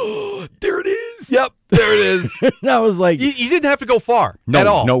went, oh, there it is. Yep, there it is. And I was like, you didn't have to go far at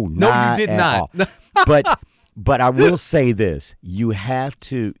all. No, you did not. But I will say this: you have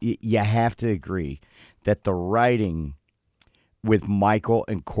to agree that the writing with Michael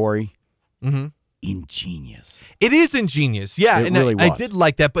and Corey, ingenious. It is ingenious, yeah, it and really was. I did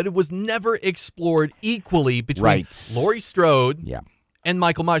like that, but it was never explored equally between Laurie Strode and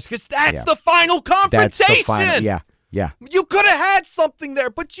Michael Myers, because that's the final confrontation. That's the final, yeah. You could have had something there,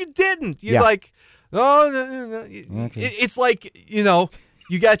 but you didn't. You're like, oh, no. Okay. It's like you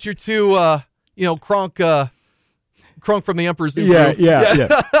got your two, Kronk from the Emperor's New Groove.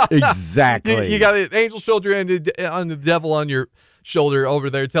 Yeah. Exactly. You got the angel shoulder and on the devil on your shoulder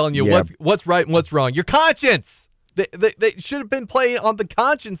over there telling you what's right and what's wrong. Your conscience. They should have been playing on the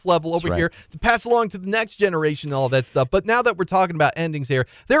conscience level over here to pass along to the next generation and all that stuff. But now that we're talking about endings here,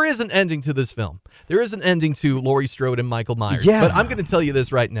 there is an ending to this film. There is an ending to Laurie Strode and Michael Myers. Yeah. But I'm going to tell you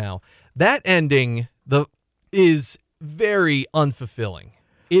this right now. That ending is very unfulfilling.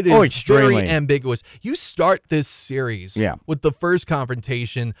 It is very ambiguous. You start this series with the first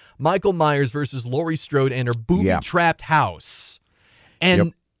confrontation, Michael Myers versus Laurie Strode and her booby-trapped house.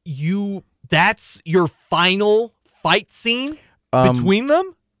 And that's your final fight scene between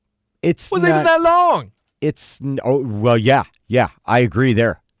them? It wasn't even that long. Yeah. I agree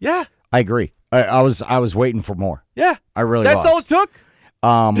there. Yeah. I agree. I was waiting for more. Yeah. I really was. That's all it took?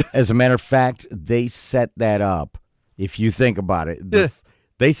 As a matter of fact, they set that up. If you think about it,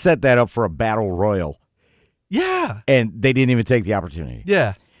 they set that up for a battle royal. Yeah. And they didn't even take the opportunity.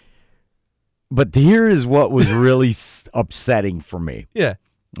 Yeah. But here is what was really upsetting for me. Yeah.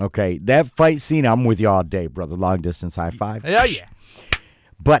 Okay. That fight scene, I'm with you all day, brother. Long distance high five. Yeah.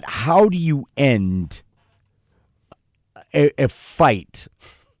 But how do you end a fight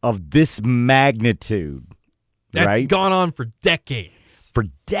of this magnitude, That's right? gone on for decades. For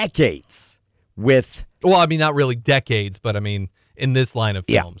decades with... Well, I mean, not really decades, but I mean, in this line of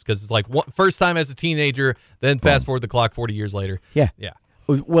films. Because it's like first time as a teenager, then fast forward the clock 40 years later. Yeah. Yeah.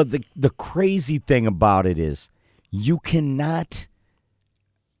 Well, the crazy thing about it is you can't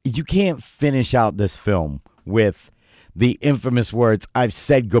finish out this film with the infamous words, "I've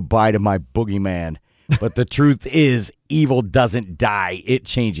said goodbye to my boogeyman, but the truth is evil doesn't die, it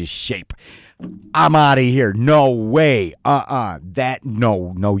changes shape. I'm out of here. No way.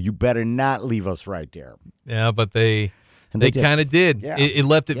 No, you better not leave us right there." Yeah, but they kind of did. Yeah. It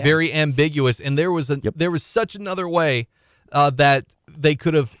left it very ambiguous, and there was such another way that they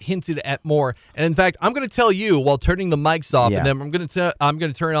could have hinted at more. And in fact, I'm going to tell you while turning the mics off, and then I'm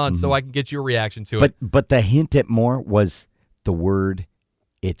going to turn on so I can get your reaction to it. But the hint at more was the word.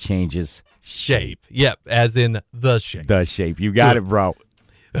 It changes shape. Yep, as in the shape. The shape. You got it, bro.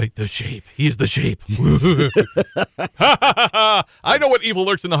 The shape. He's the shape. I know what evil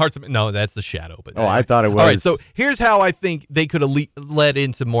lurks in the hearts of men. No, that's the shadow. But I thought it was. All right, so here's how I think they could have led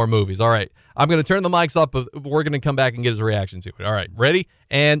into more movies. All right, I'm going to turn the mics up. We're going to come back and get his reaction to it. All right, ready?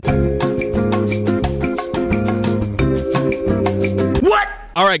 And... What?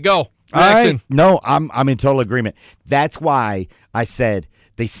 All right, go. Reaction. Right. No, I'm in total agreement. That's why I said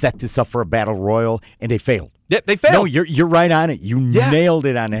they set this up for a battle royal, and they failed. Yeah, they failed. No, you're right on it. You nailed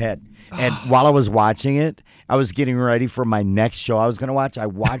it on the head. And while I was watching it, I was getting ready for my next show I was going to watch. I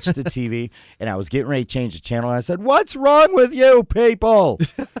watched the TV, and I was getting ready to change the channel. And I said, "What's wrong with you people?"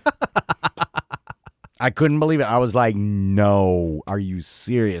 I couldn't believe it. I was like, "No, are you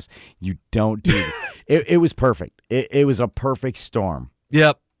serious? You don't do this." It was perfect. It was a perfect storm.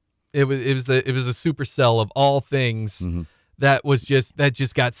 Yep. It was a supercell of all things. Mm-hmm. That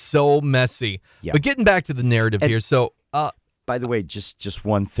just got so messy. Yep. But getting back to the narrative here, so by the way, just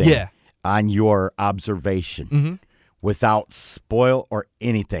one thing. Yeah. On your observation, without spoil or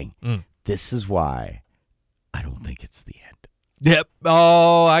anything, this is why I don't think it's the end. Yep.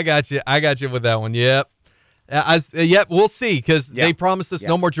 Oh, I got you. With that one. Yep. Yep. We'll see because they promised us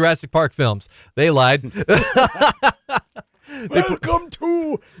no more Jurassic Park films. They lied. Welcome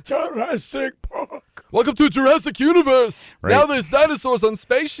to Jurassic Park. Welcome to Jurassic Universe. Right. Now there's dinosaurs on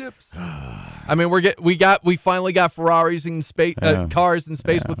spaceships. I mean, we finally got Ferraris and space cars in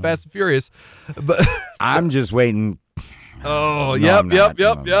space with Fast and Furious. But I'm just waiting. Oh, yep.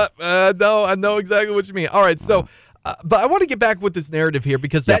 No, I know exactly what you mean. All right, so. But I want to get back with this narrative here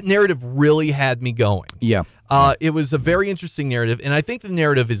because that narrative really had me going. Yeah. It was a very interesting narrative, and I think the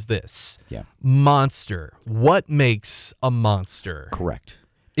narrative is this. Yeah. Monster. What makes a monster? Correct.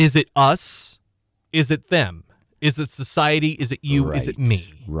 Is it us? Is it them? Is it society? Is it you? Right. Is it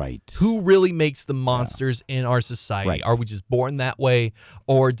me? Right. Who really makes the monsters in our society? Right. Are we just born that way,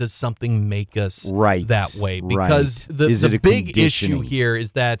 or does something make us that way? Because the big issue here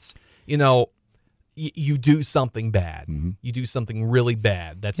is that, you do something bad. Mm-hmm. You do something really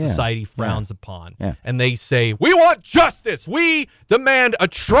bad that society frowns upon. Yeah. And they say, "We want justice. We demand a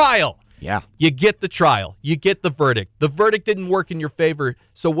trial." Yeah. You get the trial. You get the verdict. The verdict didn't work in your favor.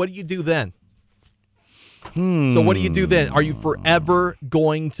 So what do you do then? So what do you do then? Are you forever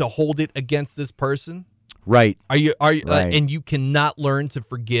going to hold it against this person? Right. Are you right. And you cannot learn to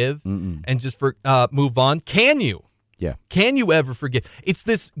forgive and just move on? Can you? Yeah. Can you ever forgive? It's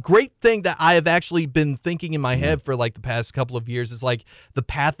this great thing that I have actually been thinking in my head for like the past couple of years. Is like the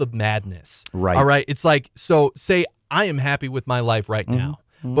path of madness. Right. All right. It's like, so say I am happy with my life right now,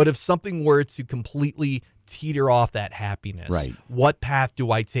 but if something were to completely teeter off that happiness, what path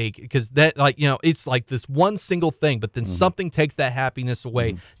do I take? Because that, it's like this one single thing, but then something takes that happiness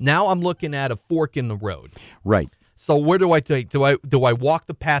away. Now I'm looking at a fork in the road. Right. So where do I take? Do I walk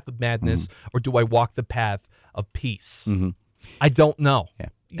the path of madness or do I walk the path of peace? I don't know. Yeah.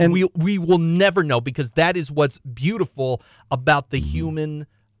 And we will never know because that is what's beautiful about the human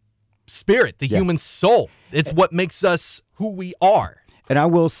spirit, the human soul. It's what makes us who we are. And I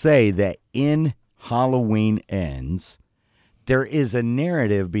will say that in Halloween Ends, there is a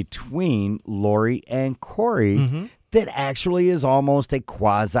narrative between Laurie and Corey that actually is almost a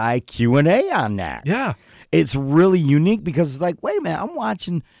quasi Q&A on that. Yeah. It's really unique because it's like, wait a minute, I'm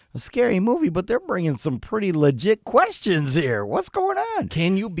watching a scary movie, but they're bringing some pretty legit questions here. What's going on?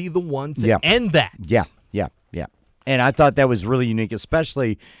 Can you be the one to end that? Yeah. And I thought that was really unique,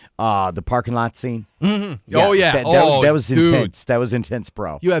 especially the parking lot scene. Yeah, that was intense. That was intense,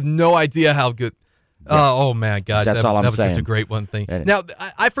 bro. You have no idea how good. Yeah. Oh man, gosh, that was saying. Such a great one thing. Now,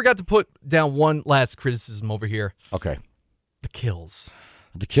 I forgot to put down one last criticism over here. Okay. The kills.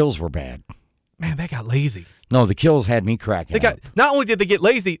 The kills were bad. Man, they got lazy. No, the kills had me cracking up. Not only did they get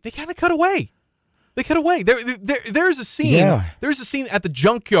lazy, they kind of cut away. There's a scene. Yeah. There's a scene at the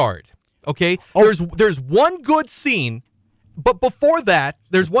junkyard. Okay. Oh. There's one good scene, but before that,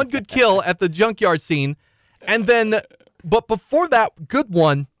 there's one good kill at the junkyard scene, and then, but before that good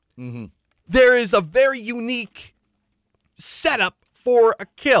one, there is a very unique setup for a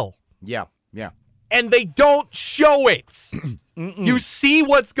kill. Yeah. And they don't show it. You see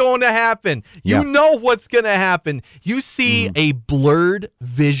what's going to happen. Yeah. You know what's going to happen. You see a blurred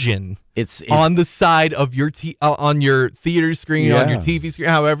vision. It's on the side of your on your theater screen, on your TV screen,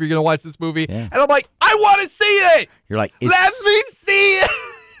 however you're going to watch this movie. Yeah. And I'm like, I want to see it. You're like, let me see it.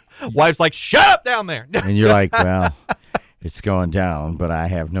 Wife's like, shut up down there. And you're like, well, it's going down, but I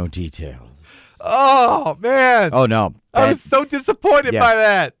have no details. Oh, man. Oh, no. I was so disappointed by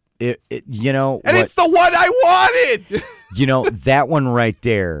that. And it's the one I wanted. That one right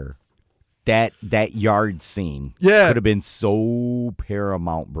there, that yard scene could have been so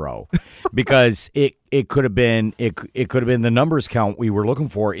paramount, bro. Because it could have been the numbers count we were looking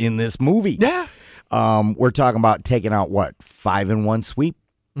for in this movie. Yeah. We're talking about taking out 5-in-1 sweep.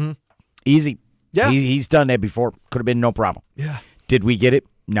 Mm-hmm. Easy. Yeah. He's done that before. Could have been no problem. Yeah. Did we get it?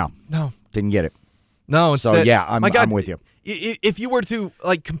 No. Didn't get it. No. So I'm with you. If you were to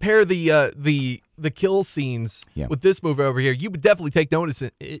compare the kill scenes with this movie over here, you would definitely take notice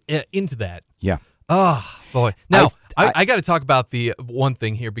into that. Yeah. Oh boy! Now I got to talk about the one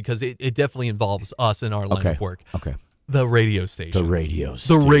thing here because it definitely involves us in our line of work. Okay. The radio station. The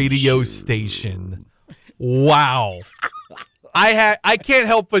radio station. Wow. I can't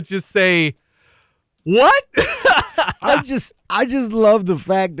help but just say, what? I just love the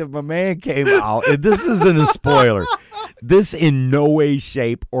fact that my man came out, and this isn't a spoiler. This in no way,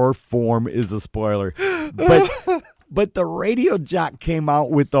 shape, or form is a spoiler. But the radio jock came out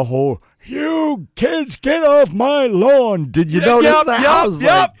with the whole, "You kids get off my lawn." Did you notice that? I was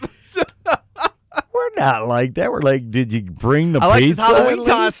like, we're not like that. We're like, did you bring the pizza? I like his Halloween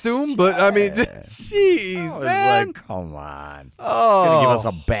costume, but I mean, jeez, man. Like, come on. Oh. Gonna give us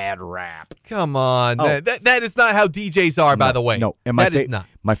a bad rap. Come on. Oh. That is not how DJs are, by the way. No, and is not.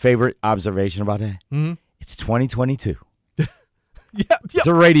 My favorite observation about that, it's 2022. It's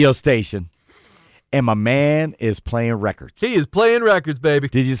a radio station, and my man is playing records. He is playing records, baby.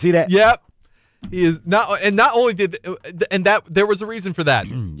 Did you see that? Yep. He is not, and not only and that there was a reason for that.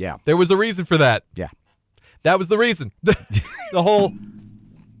 Yeah, there was a reason for that. Yeah, that was the reason. The whole.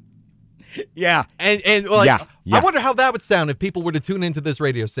 Yeah, and like, yeah. I wonder how that would sound if people were to tune into this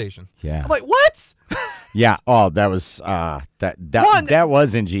radio station. Yeah, I'm like, what? Yeah. Oh, that was that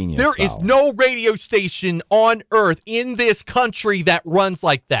was ingenious. There is no radio station on earth in this country that runs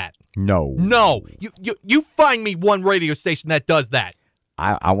like that. No. You find me one radio station that does that.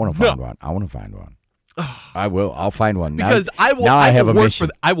 I want to find one. I want to find one. I will. I'll find one because I will. Now I have a work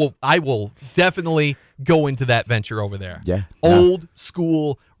mission. I will definitely go into that venture over there. Yeah. Old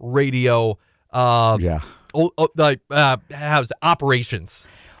school radio. How's operations?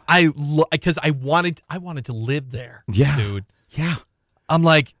 Because I wanted to live there. Yeah, dude. Yeah. I'm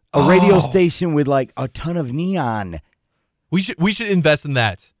like a radio station with like a ton of neon. We should invest in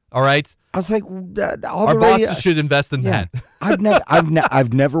that. All right. I was like, our bosses should invest in that.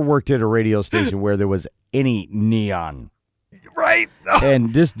 I've never worked at a radio station where there was any neon. Right.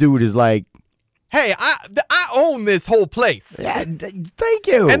 And this dude is like, hey, I own this whole place. Yeah, thank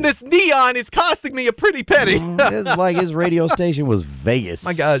you. And this neon is costing me a pretty penny. It's like his radio station was Vegas.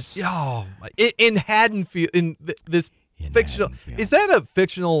 My God. Oh, in Haddonfield, this fictional. Haddonfield. Is that a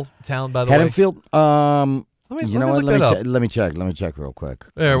fictional town, by the Haddonfield, way? Haddonfield? Let me check real quick.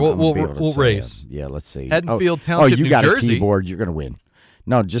 There, we'll race. Yeah, let's see. Haddonfield Township, you got New Jersey. a keyboard. You're gonna win.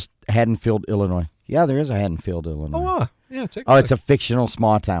 No, just Haddonfield, Illinois. Yeah, there is a Haddonfield, Illinois. Oh, yeah. Take a look. It's a fictional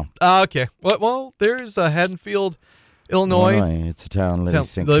small town. Okay. Well, there's a Haddonfield, Illinois. It's a town,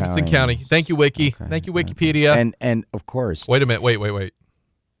 Livingston County. Thank you, Wiki. Okay. Thank you, Wikipedia. And of course. Wait a minute. Wait.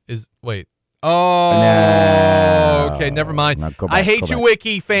 Oh, okay. Never mind. No, I hate you,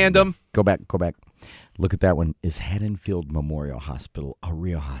 Wiki fandom. Go back. Look at that one. Is Haddonfield Memorial Hospital a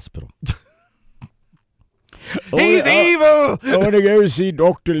real hospital? He's evil. I want to go see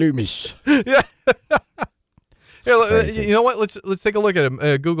Dr. Loomis. Yeah. Here, you know what? Let's take a look at him.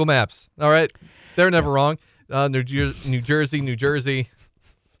 Google Maps. All right, they're never wrong. New Jersey.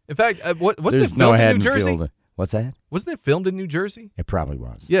 In fact, wasn't it filmed in New Jersey? What's that? Wasn't it filmed in New Jersey? It probably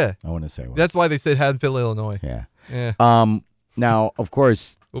was. Yeah, I want to say it was. That's why they said Haddonfield, Illinois. Yeah. Now, of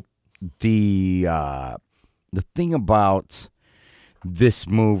course, the thing about this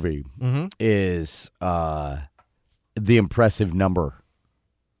movie is the impressive number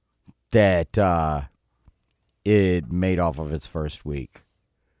that it made off of its first week.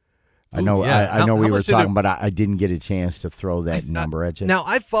 I Ooh, know. yeah. I know we how were much did talking, it- but I didn't get a chance to throw that number at you. Now,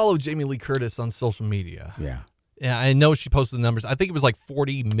 I follow Jamie Lee Curtis on social media. Yeah. Yeah, I know she posted the numbers. I think it was like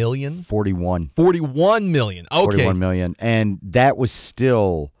 40 million. 41. 41 million. Okay. 41 million. And that was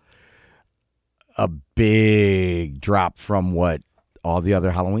still a big drop from what all the other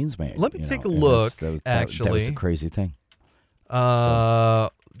Halloweens made. Let me take a And look, that was actually. a crazy thing.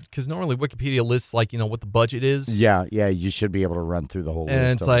 Because normally Wikipedia lists what the budget is. Yeah, you should be able to run through the whole list.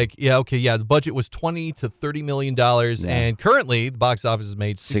 And it's like, the budget was $20 to $30 million, and currently the box office has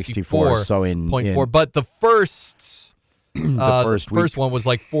made 64. So in 0.4, but the first the first one was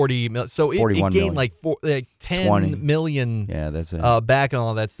like 40 million. So it 41 gained million. like 10 20. million. Yeah, that's it. Back and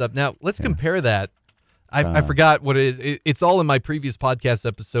all that stuff. Now let's compare that. I forgot what it is. It's all in my previous podcast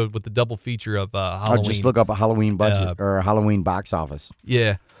episode with the double feature of Halloween. Just look up a Halloween budget or a Halloween box office.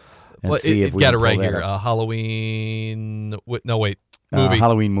 Yeah. And see if it we got can it right pull that here. up. Halloween. Movie.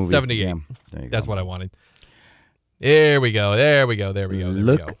 Halloween movie. 78. Yeah, there you That's go. what I wanted. There we go.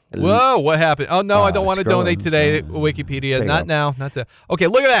 Look- Whoa, what happened? Oh, no, I don't want to scroll donate on. today, Wikipedia. Take it Not up. now. Not to. Okay,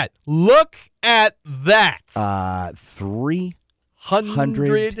 look at that. Look at that.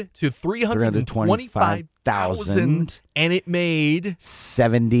 300 to 325,000. And it made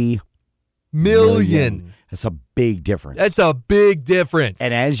 70 million. That's a big difference. That's a big difference.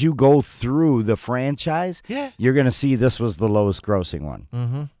 And as you go through the franchise, you're going to see this was the lowest grossing one.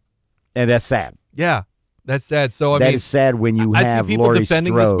 Mm-hmm. And that's sad. Yeah, that's sad. So, That is sad when you I have see people Laurie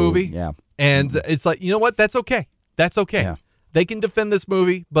defending Strode. this movie. Yeah. And it's like, you know what? That's okay. That's okay. Yeah. They can defend this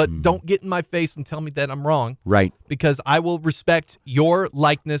movie, but don't get in my face and tell me that I'm wrong. Right. Because I will respect your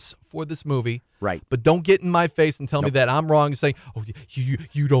likeness for this movie. Right. But don't get in my face and tell me that I'm wrong, saying, "Oh,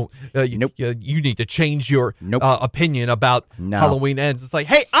 you don't, Nope. you need to change your opinion about No. Halloween Ends." It's like,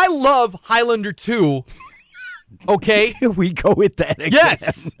 hey, I love Highlander 2. Okay. We go with that again.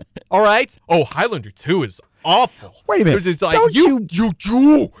 Yes. All right. Oh, Highlander 2 is awful. Wait a minute. It's like, Don't you.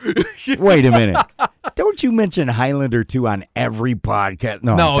 Wait a minute. Don't you mention Highlander 2 on every podcast?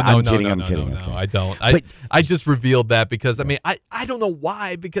 No, I'm kidding. I'm kidding. No, I don't. But- I just revealed that because I don't know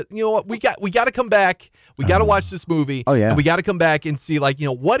why, because you know what, we got to come back. We got to watch this movie. Oh, yeah. And we got to come back and see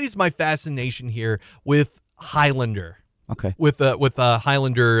what is my fascination here with Highlander. Okay. With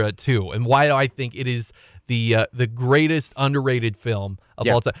Highlander 2, and why do I think it is the greatest underrated film of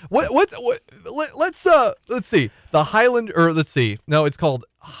all time? Let's see. The Highlander, or let's see. No, it's called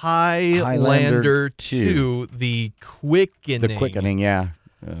Highlander 2, The Quickening. The Quickening, yeah.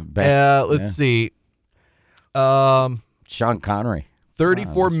 Let's see. Sean Connery.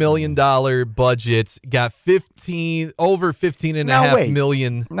 $34 million budget, got over 15.5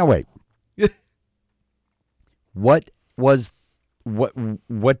 million. No, wait. What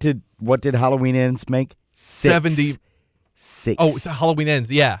did Halloween Ends make? 70. 6. Oh, so Halloween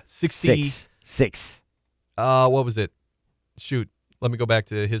Ends. Yeah, 60. 6. What was it? Shoot. Let me go back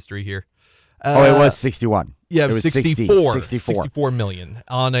to history here. It was 61. Yeah, it was 64. 64. 64 million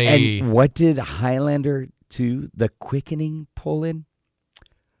on a. And what did Highlander 2, The Quickening, pull in?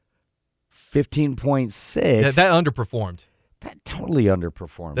 15.6. That underperformed. That totally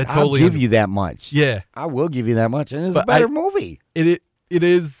underperformed. That totally I'll give you that much. Yeah, I will give you that much. And it's a better movie. It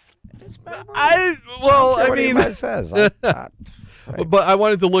is. What mean, anybody says. but I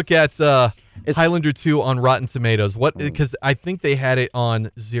wanted to look at Highlander 2 on Rotten Tomatoes. Because I think they had it on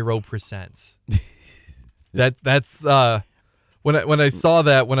 0%. That's when I saw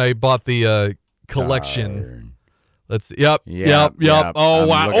that when I bought the collection. Let's see. Yep. Oh, wow. Oh,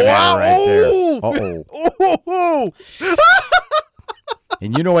 wow. Right there. Oh.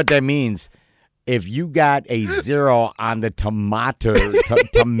 And you know what that means? If you got a 0 on the tomato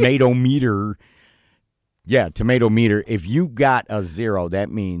meter, tomato meter. If you got a 0, that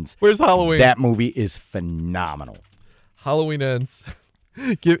means where's Halloween? That movie is phenomenal. Halloween Ends.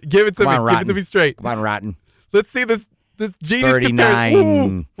 Give it to me. Rotten. Give it to me straight. Come on, Rotten. Let's see this genius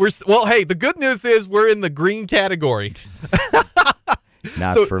 39. comparison. Hey, the good news is we're in the green category.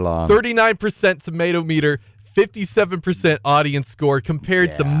 Not so for long. 39% tomato meter, 57% audience score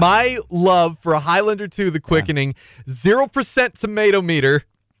compared to my love for Highlander 2, The Quickening, 0% tomato meter,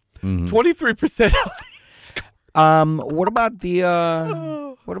 23% audience score. What about the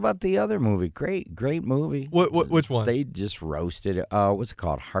other movie? Great movie. Which one? They just roasted it. What's it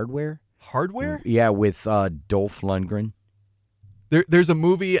called? Hardware? Hardware? Yeah, with Dolph Lundgren. There's a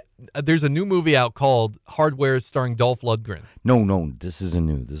movie. There's a new movie out called Hardware, starring Dolph Lundgren. No, this isn't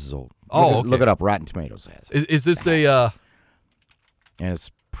new. This is old. Look it up. Rotten Tomatoes has it. Is this a? And it's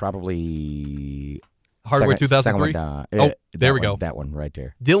probably Hardware 2003. There we go. That one right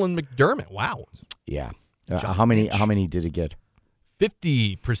there. Dylan McDermott. Wow. Yeah. How many did it get?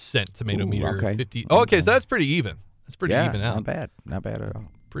 50% tomato meter. Okay. 50. Oh, okay, so that's pretty even. That's pretty even out. Not bad at all.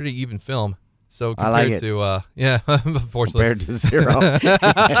 Pretty even film. So compared to unfortunately compared to Zero.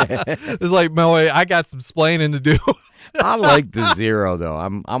 It's like, Moe, I got some splaining to do. I like the Zero though.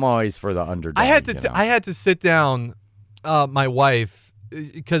 I'm always for the underdog. I had to sit down my wife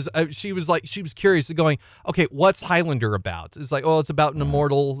because she was curious, going, okay, what's Highlander about? It's like, it's about an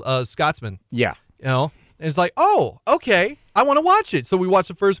immortal Scotsman. Yeah. And it's like, oh, okay, I want to watch it. So we watched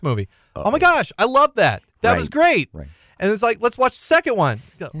the first movie. Oh my gosh, I love that. That was great. Right. And it's like, let's watch the second one.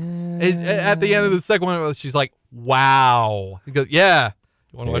 At the end of the second one, she's like, wow. He goes, yeah.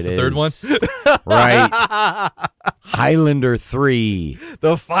 You want to watch the third one? Right. Highlander 3.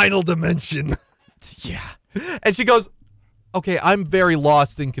 The Final Dimension. Yeah. And she goes, okay, I'm very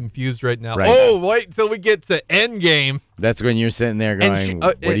lost and confused right now. Right. Oh, wait till we get to Endgame. That's when you're sitting there going,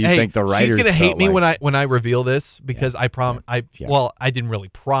 what do you think the writers She's going to hate me like? when I reveal this because I didn't really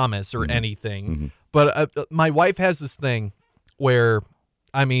promise or anything. Mm-hmm. But my wife has this thing where,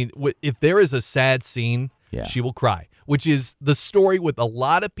 I mean, if there is a sad scene, she will cry, which is the story with a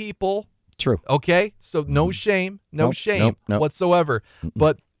lot of people. True. Okay? So no shame. No shame whatsoever.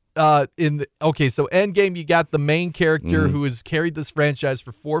 But so Endgame, you got the main character who has carried this franchise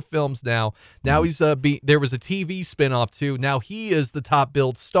for 4 films now. Now he's there was a TV spinoff too. Now he is the top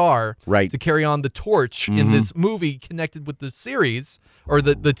billed star to carry on the torch in this movie connected with the series or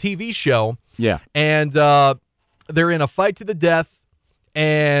the TV show. Yeah. And they're in a fight to the death,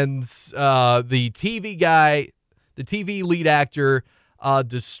 and the TV lead actor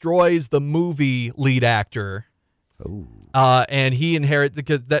destroys the movie lead actor. Ooh. And he inherits,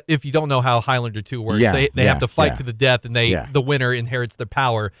 because if you don't know how Highlander 2 works, they have to fight to the death, and the winner inherits their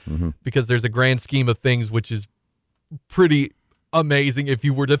power because there's a grand scheme of things, which is pretty amazing if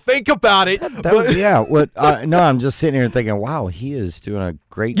you were to think about it. I'm just sitting here thinking, wow, he is doing a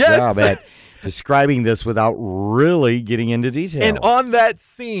great job at describing this without really getting into detail. And on that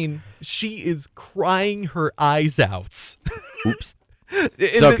scene, she is crying her eyes out. Oops.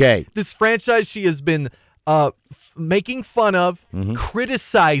 It's okay. This franchise she has been making fun of,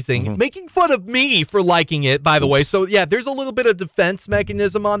 criticizing, making fun of me for liking it, by the way. So yeah, there's a little bit of defense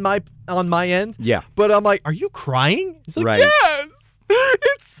mechanism on my end. Yeah. But I'm like, are you crying? He's like, yes.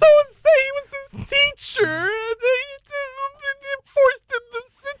 It's so sad. He was his teacher. And he forced in the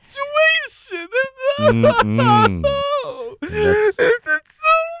situation. It's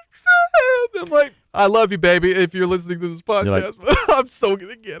so sad. I'm like, I love you, baby. If you're listening to this podcast, I'm so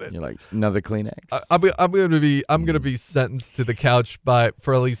gonna get it. You're like, another Kleenex. I'm gonna be sentenced to the couch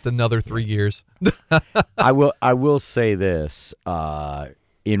for at least another 3 years. I will say this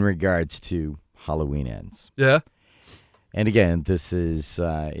in regards to Halloween Ends. Yeah. And again, this is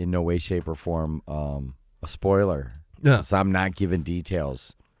in no way, shape, or form a spoiler. Yeah. So I'm not giving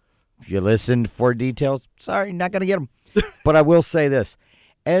details. If you listen for details, sorry, not gonna get them. But I will say this: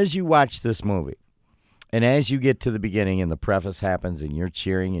 as you watch this movie, and as you get to the beginning and the preface happens and you're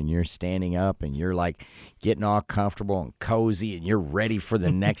cheering and you're standing up and you're like getting all comfortable and cozy and you're ready for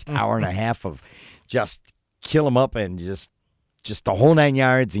the next hour and a half of just kill them up and just the whole 9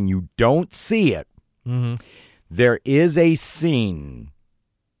 yards, and you don't see it, there is a scene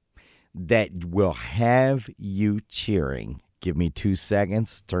that will have you cheering. Give me 2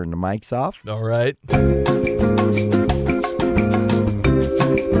 seconds. Turn the mics off. All right.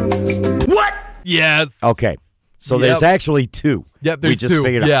 What? Yes. Okay. So there's actually 2. Yep, there's 2. We just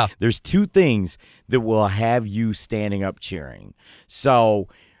figured out. Yeah. There's 2 things that will have you standing up cheering. So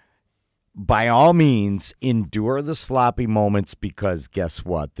by all means, endure the sloppy moments, because guess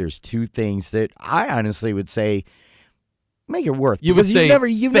what? There's 2 things that I honestly would say make it worth. You would say,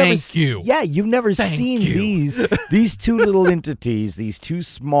 thank you. Yeah, you've never seen these 2 little entities, these 2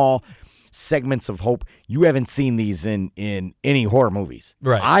 small segments of hope. You haven't seen these in any horror movies.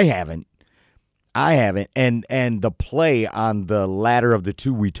 Right. I haven't. And the play on the latter of the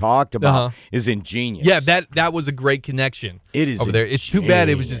 2 we talked about is ingenious. Yeah, that was a great connection. It is over there. It's too bad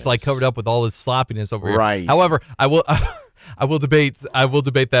it was just like covered up with all this sloppiness over here. Right. However, I will debate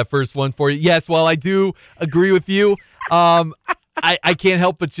that first one for you. Yes, while I do agree with you, I can't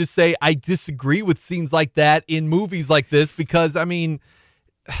help but just say I disagree with scenes like that in movies like this, because I mean,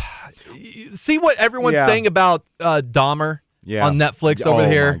 see what everyone's saying about Dahmer on Netflix over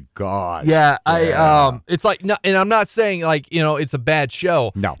here. Oh my God. Yeah, it's like, no, and I'm not saying like, it's a bad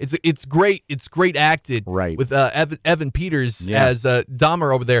show. No, it's great. It's great acted. Right. With Evan Peters as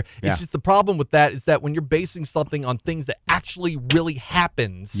Dahmer over there. Yeah. It's just the problem with that is that when you're basing something on things that actually really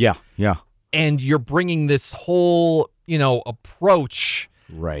happens. Yeah. and you're bringing this whole, approach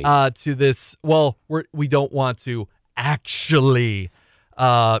right to this. Well, we don't want to actually,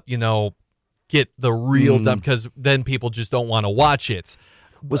 get the real dumb, because then people just don't want to watch it.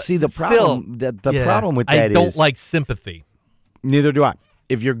 Well, see, the problem problem with that I don't is like sympathy. Neither do I.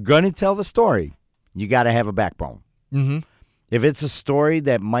 If you're going to tell the story, you got to have a backbone. Mm-hmm. If it's a story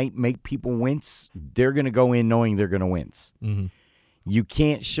that might make people wince, they're going to go in knowing they're going to wince. Mm-hmm. You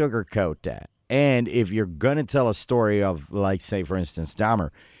can't sugarcoat that. And if you're going to tell a story of, like, say, for instance,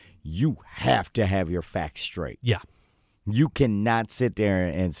 Dahmer, you have to have your facts straight. Yeah. You cannot sit there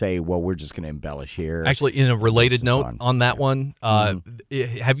and say, well, we're just going to embellish here. Actually, in a related note on that one, have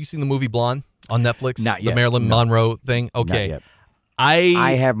you seen the movie Blonde on Netflix? Not yet. The Marilyn Monroe thing? Okay. Not yet.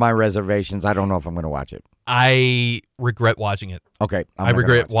 I have my reservations. I don't know if I'm going to watch it. I regret watching it. Okay. I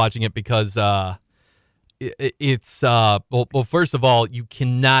regret watching it because it's well, first of all, you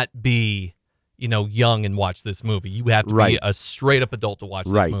cannot be young and watch this movie. You have to be a straight up adult to watch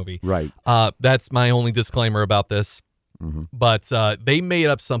this movie. Right. That's my only disclaimer about this. Mm-hmm. But they made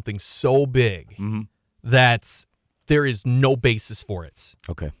up something so big that there is no basis for it.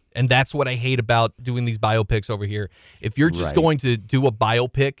 Okay. And that's what I hate about doing these biopics over here. If you're just going to do a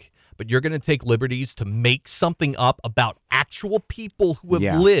biopic, but you're going to take liberties to make something up about actual people who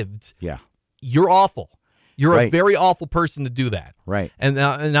have lived, you're awful. You're a very awful person to do that. Right. And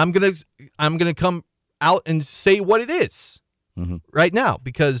I'm gonna come out and say what it is right now,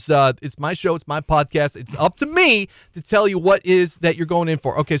 because it's my show, it's my podcast. It's up to me to tell you what is that you're going in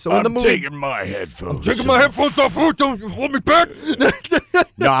for. Okay, so in the movie, taking my headphones. I'm taking my headphones off. Don't you hold me back.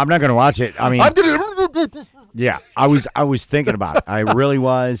 No, I'm not going to watch it. I mean, yeah, I was thinking about it. I really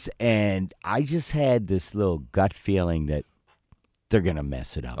was, and I just had this little gut feeling that they're going to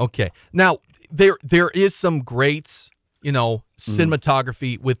mess it up. Okay, now there is some great,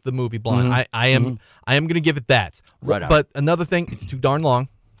 cinematography with the movie Blonde. I am going to give it that. Right on. But another thing, it's too darn long.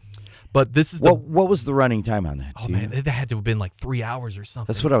 But this is what was the running time on that? Oh man, it had to have been like 3 hours or something.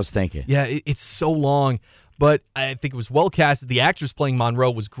 That's what I was thinking. Yeah, it's so long. But I think it was well casted. The actress playing Monroe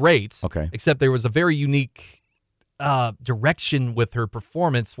was great. Okay. Except there was a very unique direction with her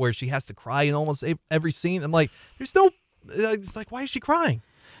performance where she has to cry in almost every scene. I'm like, there's no. It's like, why is she crying?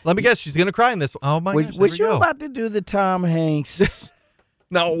 Let me guess, she's gonna cry in this one. Oh my gosh! Was you about to do the Tom Hanks?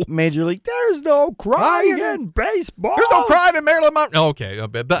 No. Major League. There's no crying in baseball. There's no crying in Marilyn Monroe. Okay,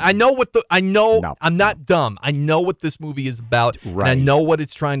 but I know No. I'm not dumb. I know what this movie is about, and I know what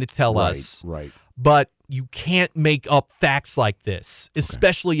it's trying to tell us. Right. But you can't make up facts like this,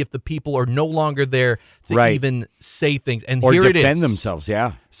 especially if the people are no longer there to even say things. And or here it is. defend themselves,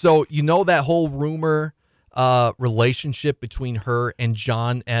 yeah. So that whole rumor relationship between her and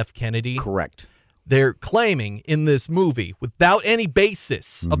John F. Kennedy? Correct. They're claiming in this movie, without any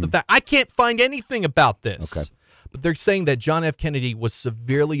basis of the fact, I can't find anything about this. Okay. But they're saying that John F. Kennedy was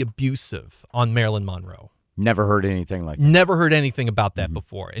severely abusive on Marilyn Monroe. Never heard anything like that. Never heard anything about that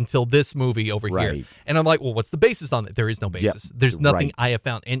before until this movie over here. And I'm like, well, what's the basis on it? There is no basis. Yep. There's nothing I have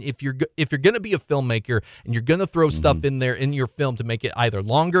found. And if you're going to be a filmmaker and you're going to throw stuff in there in your film to make it either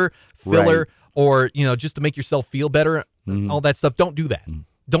longer, filler, or just to make yourself feel better, all that stuff, don't do that.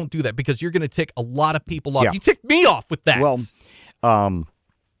 Don't do that, because you're going to tick a lot of people off. Yeah. You ticked me off with that. Well,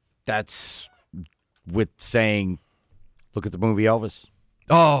 that's with saying, look at the movie Elvis.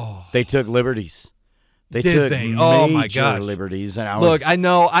 Oh, they took liberties. They did took they? Oh my major gosh, liberties. And I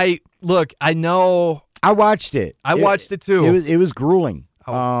know. I watched it. I watched it too. It was grueling.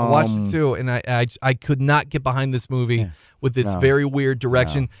 I watched it too, and I could not get behind this movie with its very weird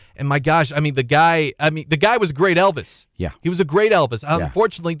direction. And my gosh, the guy was a great Elvis. Yeah. He was a great Elvis.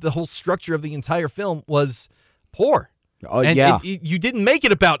 Unfortunately, the whole structure of the entire film was poor. You didn't make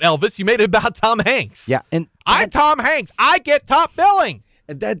it about Elvis. You made it about Tom Hanks. Yeah, and I'm Tom Hanks. I get top billing.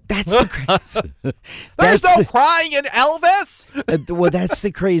 That's the crazy. There's no crying in Elvis. Well, that's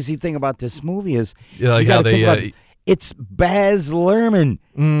the crazy thing about this movie is like you how think about it. It's Baz Luhrmann.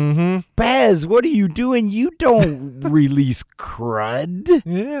 Mm-hmm. Baz, what are you doing? You don't release crud.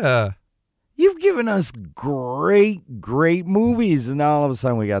 Yeah. You've given us great movies, and now all of a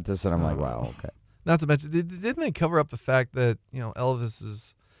sudden we got this, and I'm like, wow, okay. Not to mention, didn't they cover up the fact that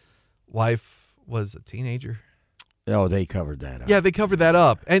Elvis's wife was a teenager? Oh, they covered that up. Yeah, they covered that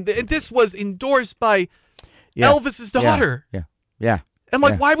up, and this was endorsed by Elvis's daughter. Yeah. I'm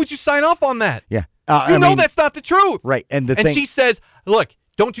like, why would you sign off on that? Yeah. That's not the truth. Right. And she says, look,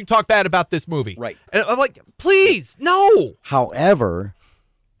 don't you talk bad about this movie. Right. And I'm like, please, no. However,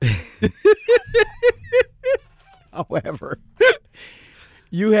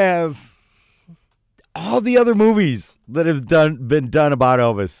 you have all the other movies that have been done about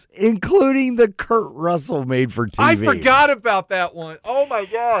Elvis, including the Kurt Russell made for TV. I forgot about that one. Oh my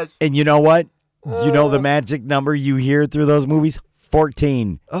gosh. And you know what? You know the magic number you hear through those movies?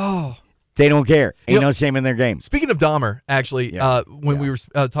 14. Oh. They don't care. Ain't no shame in their game. Speaking of Dahmer, actually, when we were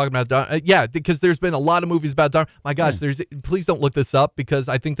talking about Dahmer, because there's been a lot of movies about Dahmer. My gosh, please don't look this up because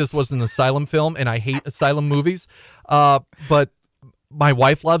I think this was an Asylum film, and I hate Asylum movies. But my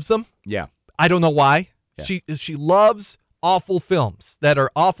wife loves them. Yeah. I don't know why. Yeah. She loves awful films that are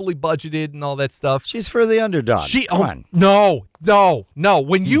awfully budgeted and all that stuff. She's for the underdog. Come on. No.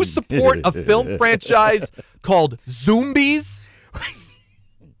 When you support a film franchise called Zombies.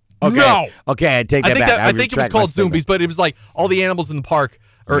 Okay. No. Okay, I take that back. I think it was called Zombies, but it was like all the animals in the park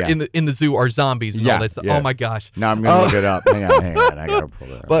or in the zoo are zombies and all that stuff. Yeah. Oh my gosh. Now I'm gonna look it up. Hang on. I gotta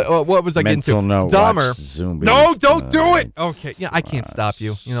pull it up. But what was I getting to? Dahmer. Zombies. No, don't do it. Okay. Yeah, I can't stop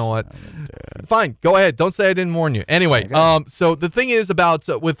you. You know what? Fine. Go ahead. Don't say I didn't warn you. Anyway, so the thing is about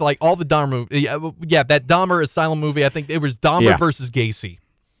with like all the Dahmer movie, that Dahmer Asylum movie. I think it was Dahmer versus Gacy.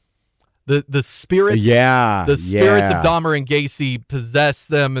 The spirits, the spirits of Dahmer and Gacy possess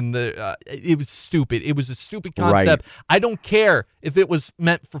them, and it was stupid. It was a stupid concept. Right. I don't care if it was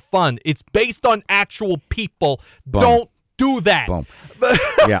meant for fun. It's based on actual people. Boom. Don't do that. Boom.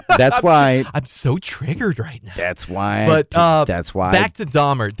 Yeah, that's why I'm so triggered right now. That's why. But that's why. Back to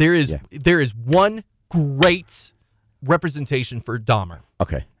Dahmer. There is one great representation for Dahmer.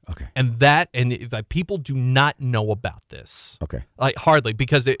 Okay. And people do not know about this. Okay. Like hardly,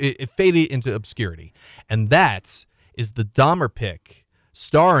 because it faded into obscurity. And that is the Dahmer pick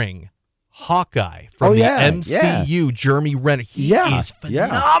starring Hawkeye from the MCU, yeah. Jeremy Renner. He is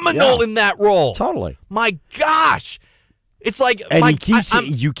phenomenal in that role. Totally. My gosh. It's like he keeps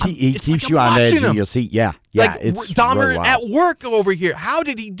you on the edge of your seat. Yeah. Like it's Dahmer really wild. at work over here. How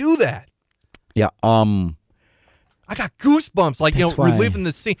did he do that? Yeah. I got goosebumps. Like, reliving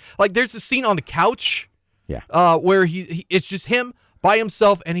the scene. Like, there's a scene on the couch. Yeah. Where it's just him by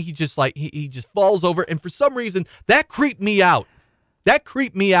himself, and he just like he just falls over, and for some reason that creeped me out.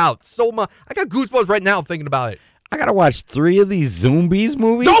 So much. I got goosebumps right now thinking about it. I gotta watch 3 of these Zombies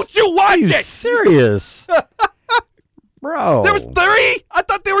movies. Don't you watch it? Serious, bro? There was 3. I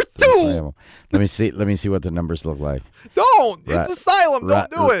thought there was 2. Let me see what the numbers look like. Don't. It's Asylum.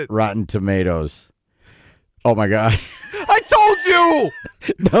 Don't do it. Rotten Tomatoes. Oh my God! I told you.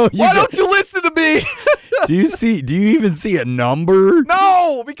 No, why don't you listen to me? Do you even see a number?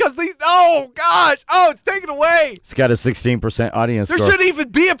 No, because these. Oh gosh! Oh, it's taken away. It's got a 16% audience there score. Shouldn't even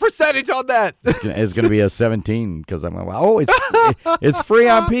be a percentage on that. It's gonna be a 17 because I'm gonna. Oh, it's free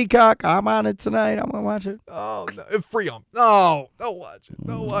on Peacock. I'm on it tonight. I'm gonna watch it. Oh no, it's free on. No, don't watch it.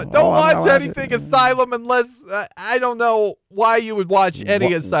 Don't watch anything Asylum unless I don't know why you would watch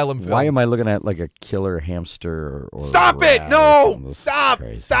any Asylum film. Why am I looking at like a killer hamster? Or stop it! No, stop!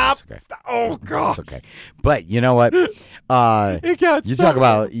 Oh God! It's okay. But you know what? You talk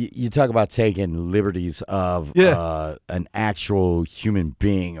about taking liberties of an actual human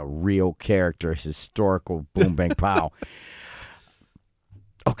being, a real character, historical boom bang pow.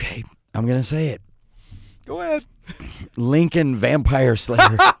 Okay, I'm gonna say it. Go ahead. Lincoln Vampire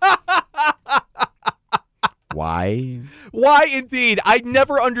Slayer. Why? Why indeed? I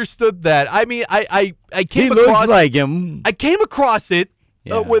never understood that. I mean, I came across. He looks like him. I came across it.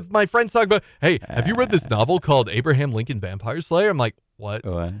 With my friends talking about, hey, have you read this novel called Abraham Lincoln Vampire Slayer? I'm like, what?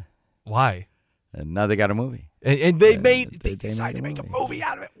 Why? And now they got a movie. And they decided to make a movie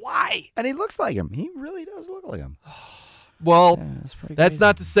out of it. Why? And he looks like him. He really does look like him. Well, that's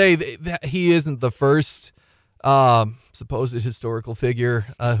not to say that he isn't the first supposed historical figure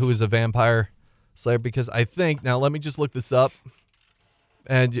who is a vampire slayer, because I think, now let me just look this up.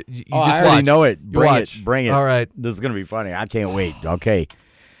 And you just I already watch. know it. Bring it. All right. This is going to be funny. I can't wait. Okay,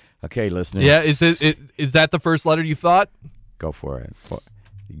 listeners. Yeah, is that the first letter you thought? Go for it.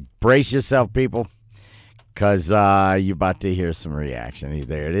 Brace yourself, people, because you're about to hear some reaction.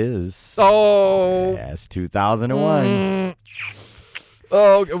 There it is. Oh. Yes, 2001.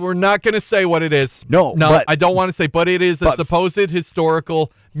 Oh, we're not going to say what it is. No, I don't want to say, but it is a supposed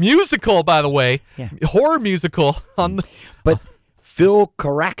historical musical, by the way. Yeah. Horror musical on the... But... Phil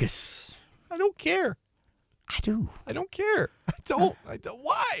Caracas. I don't care. I do. I don't care. I don't.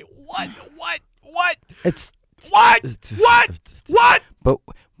 Why? What? It's what? But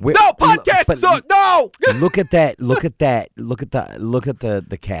no podcast is on. No. Look at that. Look at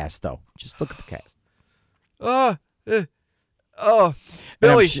the cast though. Just look at the cast.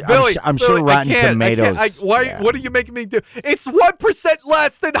 Billy, I'm sure Rotten Tomatoes. What are you making me do? It's 1%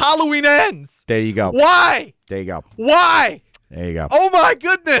 less than Halloween Ends. There you go. Why? There you go. Why? There you go. Oh my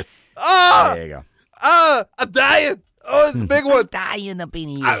goodness! There you go. I'm dying. Oh, it's a big one. Dying up in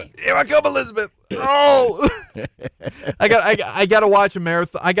here. Here I come, Elizabeth. Oh, I got to watch a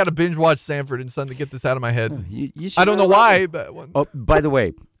marathon. I got to binge watch Sanford and Son to get this out of my head. You I don't know why, but oh, by the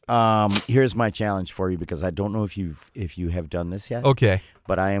way, here's my challenge for you because I don't know if you have done this yet. Okay,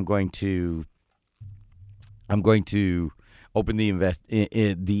 but I'm going to open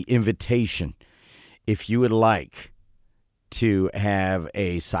the invitation. If you would like to have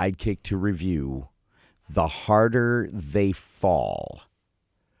a sidekick to review The Harder They Fall,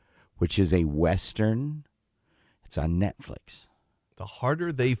 which is a Western. It's on Netflix. The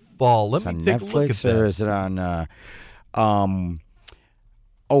Harder They Fall. Let me take a look at that. Or is it on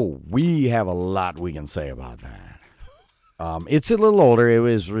we have a lot we can say about that. It's a little older. It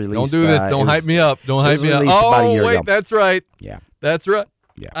was released. Don't do this. Don't hype me up. Don't hype me up. Oh, wait, ago. That's right. Yeah. That's right.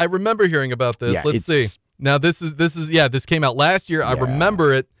 Yeah. I remember hearing about this. Yeah, Let's see. Now this came out last year. I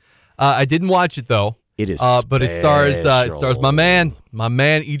remember it. I didn't watch it though. It is but it stars my man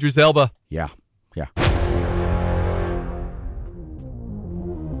Idris Elba. Yeah. Yeah.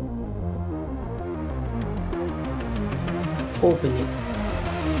 Open it.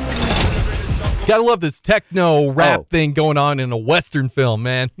 Gotta love this techno rap thing going on in a Western film,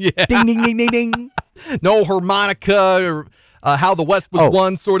 man. Yeah. Ding, ding, ding, ding, ding. No harmonica or how the West was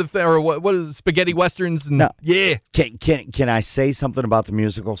won sort of thing, or what is it, spaghetti westerns? And, yeah. Can I say something about the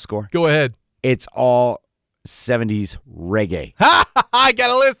musical score? Go ahead. It's all 70s reggae. I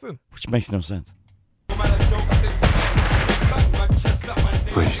gotta listen. Which makes no sense.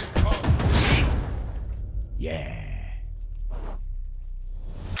 Please. Yeah.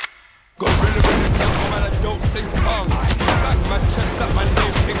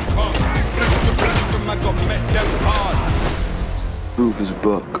 Rufus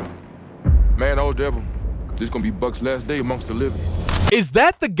Buck. Man, old devil. This gonna be Buck's last day amongst the living. Is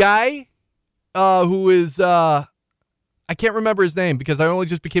that the guy who is I can't remember his name because I only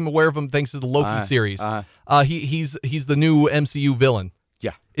just became aware of him thanks to the Loki series. He's the new MCU villain.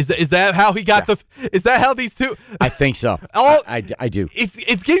 Yeah. Is that how he got is that how these two? I think so. I do.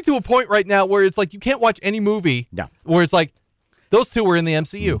 It's getting to a point right now where it's like you can't watch any movie where it's like those two were in the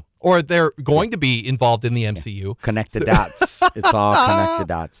MCU or they're going to be involved in the MCU. Connect the dots. It's all connect the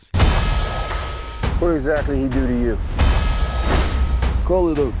dots. What exactly he do to you? Call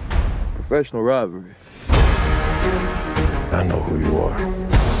it a professional robbery. I know who you are.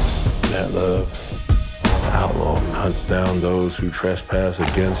 That love, outlaw, hunts down those who trespass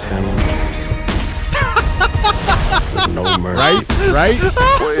against him. With no mercy. Right?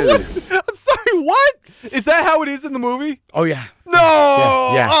 What is it? I'm sorry, what? Is that how it is in the movie? Oh, yeah.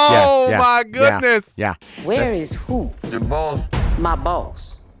 No! Yeah, my goodness. Yeah. Where is who? Your boss. My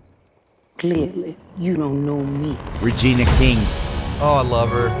boss. Clearly, you don't know me. Regina King. Oh, I love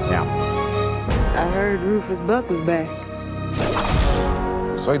her. Yeah. I heard Rufus Buck was back.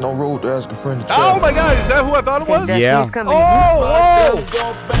 This ain't no road to ask a friend to Oh, travel. my God. Is that who I thought it was? Yeah. Oh,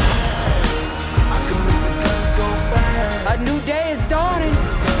 A new day is dawning.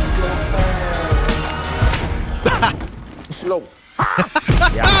 Slow.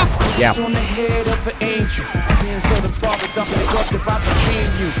 Yeah.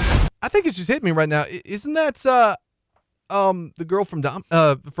 I think it's just hit me right now. Isn't that the girl from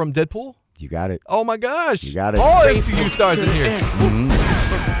Deadpool? You got it. Oh my gosh! You got it. All MCU stars in here.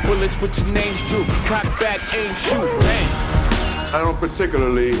 Bullets with your names drew. Cock back, aim, shoot, bang. I don't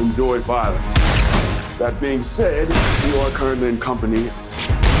particularly enjoy violence. That being said, you are currently in company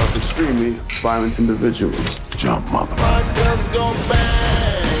of extremely violent individuals. Jump, mother. Guns go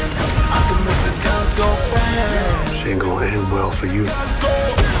bang. I can make the guns go bang. She ain't gonna end well for you.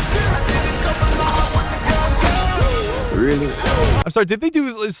 Really? I'm sorry. Did they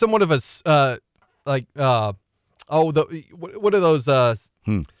do somewhat of a what are those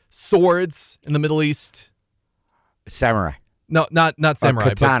swords in the Middle East? Samurai. No, not samurai.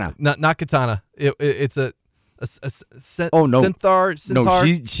 Katana. But not katana. It's a Oh, no. centaur. No,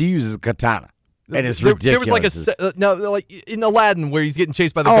 she uses katana. And it's ridiculous. There was like in Aladdin where he's getting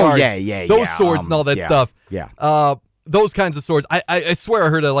chased by the Oh, guards. yeah. Those swords and all that stuff. Yeah. Those kinds of swords. I swear I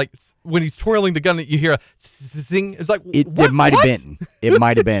heard it, like when he's twirling the gun, you hear a zing. It's like it might have been. It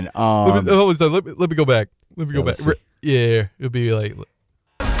might have been. Let me go back. Let me go back. Yeah, it'll be like.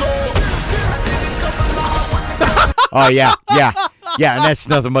 Oh yeah. And that's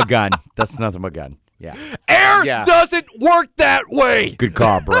nothing but gun. Yeah. Air doesn't work that way. Good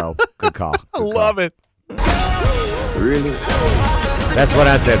call, bro. Good call. I love it. Really? That's what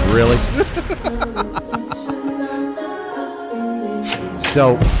I said. Really.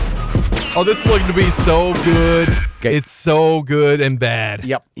 So. Oh, this is looking to be so good. Okay. It's so good and bad.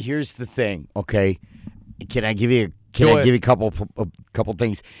 Yep. Here's the thing. Okay. Can I give you a couple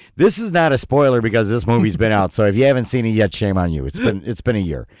things? This is not a spoiler because this movie's been out. So if you haven't seen it yet, shame on you. It's been a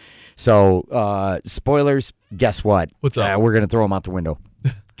year. So spoilers. Guess what? What's up? We're gonna throw them out the window.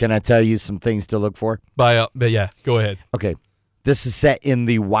 Can I tell you some things to look for? But yeah, go ahead. Okay, this is set in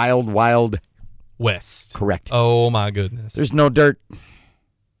the Wild Wild West. Correct. Oh my goodness. There's no dirt.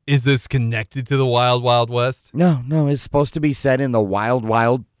 Is this connected to the Wild Wild West? No. It's supposed to be set in the Wild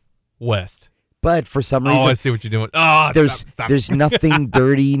Wild West. But for some reason, I see what you're doing. Oh, stop. There's nothing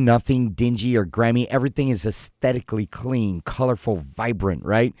dirty, nothing dingy or grimy. Everything is aesthetically clean, colorful, vibrant,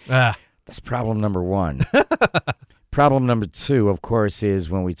 right? That's problem number one. Problem number two, of course, is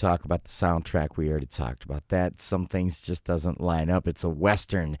when we talk about the soundtrack. We already talked about that. Some things just doesn't line up. It's a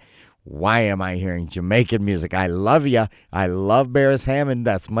Western. Why am I hearing Jamaican music? I love ya. I love Beres Hammond.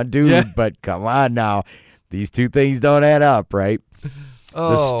 That's my dude. Yeah. But come on now. These two things don't add up, right? Oh.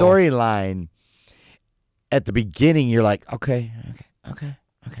 The storyline, at the beginning, you're like, okay.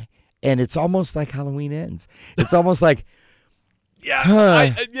 And it's almost like Halloween Ends. It's almost like,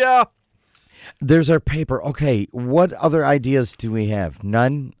 yeah. There's our paper. Okay, what other ideas do we have?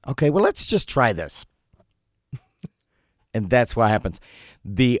 None? Okay, well, let's just try this. And that's what happens.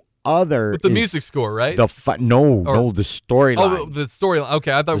 The other with the music score, right? The storyline. Oh, the storyline.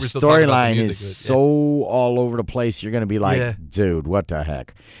 Okay, I thought we were still talking about the music. The storyline is so all over the place. You're going to be like, dude, what the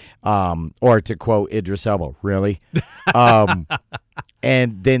heck? Or to quote Idris Elba, really?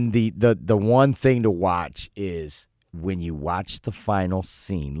 And then the one thing to watch is when you watch the final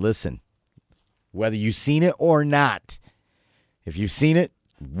scene. Listen, whether you've seen it or not, if you've seen it,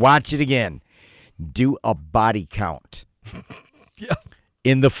 watch it again. Do a body count. Yeah.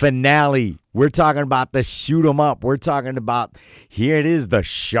 In the finale, we're talking about the shoot 'em up. We're talking about, here it is, the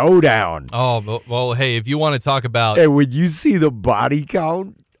showdown. Oh, well, hey, if you want to talk about... And when you see the body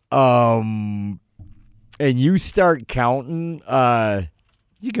count, and you start counting,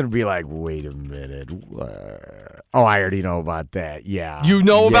 you're going to be like, wait a minute. Oh, I already know about that. Yeah. You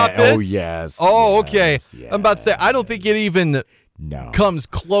know about this? Oh, yes. Oh, okay. Yes. I'm about to say, I don't think it even comes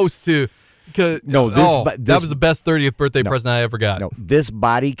close to... this that was the best 30th birthday present I ever got. No, this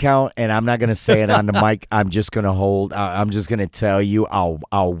body count, and I'm not going to say it on the mic. I'm just going to I'm just going to tell you.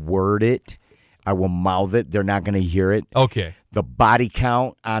 I'll word it. I will mouth it. They're not going to hear it. Okay. The body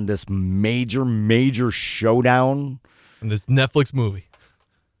count on this major showdown. In this Netflix movie.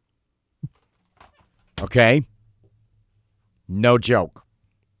 Okay. No joke.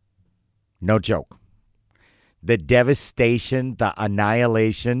 The devastation, the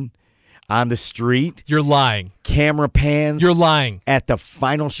annihilation on the street. You're lying. Camera pans. You're lying. At the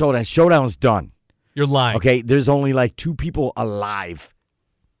final showdown. Showdown's done. You're lying. Okay, there's only like 2 people alive.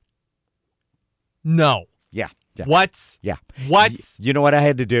 No. Yeah. What? Yeah. What? You know what I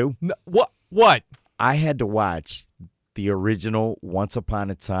had to do? No, what? I had to watch the original Once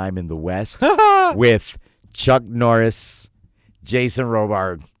Upon a Time in the West with Chuck Norris, Jason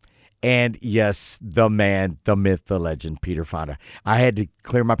Robards, and yes, the man, the myth, the legend, Peter Fonda. I had to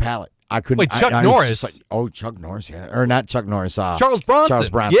clear my palate. I couldn't. Wait, Chuck Norris? Chuck Norris, yeah. Or not Chuck Norris. Charles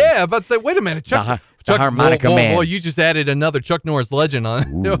Bronson. Yeah, I'm about to say, wait a minute. The harmonica man. Well, you just added another Chuck Norris legend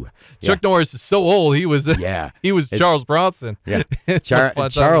on. Chuck Norris is so old. He was Charles Bronson. Yeah.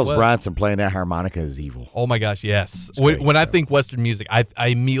 Charles Bronson playing that harmonica is evil. Oh my gosh, yes. When I think Western music, I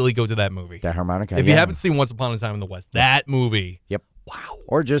immediately go to that movie. That harmonica. If you haven't seen Once Upon a Time in the West, that movie. Yep. Wow.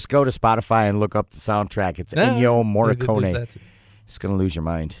 Or just go to Spotify and look up the soundtrack. It's Ennio Morricone. It's going to lose your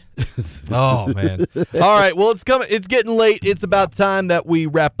mind. Oh, man. All right. Well, it's coming. It's getting late. It's about time that we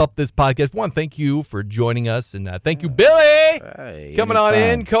wrap up this podcast. One, thank you for joining us. And thank you, Billy, coming on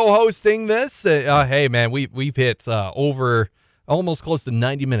in, co-hosting this. Hey, man, we've hit over almost close to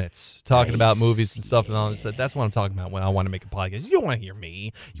 90 minutes talking about movies and stuff and all that. That's what I'm talking about when I want to make a podcast. You don't want to hear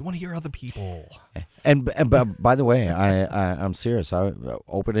me. You want to hear other people. And by the way, I'm serious. I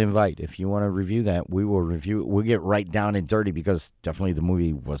open invite. If you want to review that, we will review it. We'll get right down and dirty because definitely the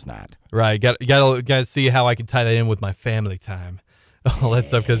movie was not. Right. Got to see how I can tie that in with my family time. All that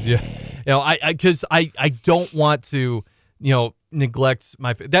stuff because I don't want to neglect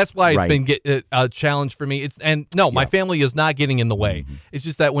my. That's why it's been a challenge for me. My family is not getting in the way. Mm-hmm. It's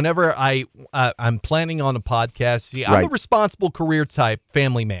just that whenever I'm planning on a podcast, see, I'm the responsible career type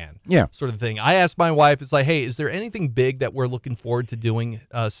family man. Yeah, sort of thing. I asked my wife, it's like, hey, is there anything big that we're looking forward to doing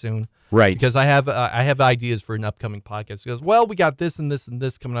soon? Right. Because I have ideas for an upcoming podcast. She goes, well, we got this and this and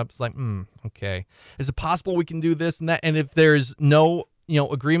this coming up. It's like, okay. Is it possible we can do this and that? And if there's no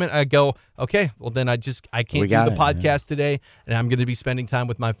agreement, I go, okay, well then I can't do the podcast today, and I'm going to be spending time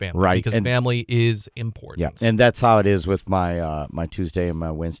with my family, right? Because family is important. Yeah, and that's how it is with my my Tuesday and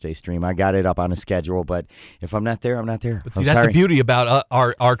my Wednesday stream. I got it up on a schedule, but if I'm not there, I'm not there. But see, that's the beauty about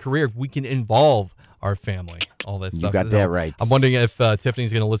our career. We can involve our family, all that stuff. You got that right. I'm wondering if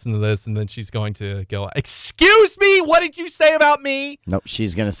Tiffany's going to listen to this, and then she's going to go, "Excuse me, what did you say about me?" Nope,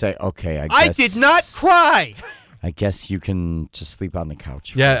 she's going to say, "Okay, I guess I did not cry." I guess you can just sleep on the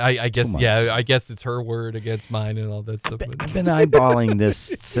couch. Yeah, I guess. Yeah, I guess it's her word against mine and all that stuff. I've been eyeballing this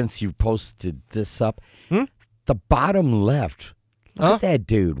since you posted this up. The bottom left. Look at that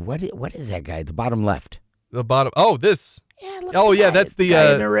dude. What is that guy? The bottom left. The bottom. Oh, this. Yeah, that's the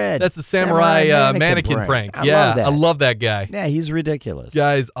that's the samurai mannequin prank. I love that guy. Yeah, he's ridiculous.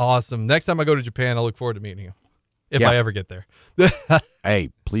 Guy's awesome. Next time I go to Japan, I look forward to meeting you. If I ever get there.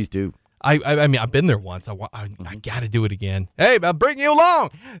 Hey, please do. I mean, I've been there once. I got to do it again. Hey, I'll bring you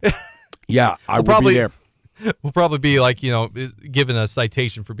along. Yeah, I will be there. We'll probably be given a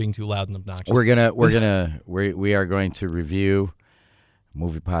citation for being too loud and obnoxious. We are going to review a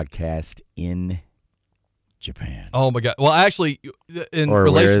movie podcast in Japan. Oh my God! Well, actually, in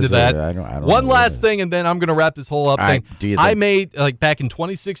relation to that, I don't one last thing, and then I'm going to wrap this whole up thing. I made back in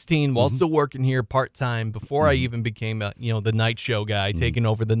 2016 while still working here part time before I even became the night show guy, taking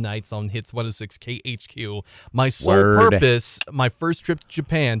over the nights on Hits 106 KHQ. My sole purpose, my first trip to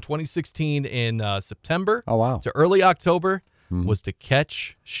Japan, 2016 in September to early October, was to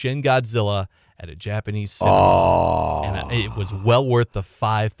catch Shin Godzilla at a Japanese cinema, and it was well worth the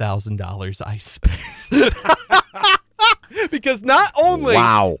 $5,000 I spent. Because not only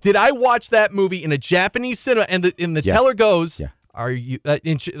did I watch that movie in a Japanese cinema, and the teller goes, "Are you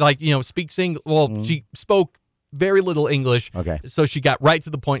speaks English?" Well, she spoke very little English, so she got right to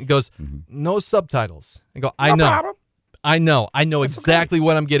the point and goes, "No subtitles." I go, "I know exactly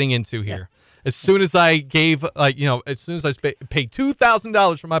what I'm getting into here." As soon as I gave, as soon as I paid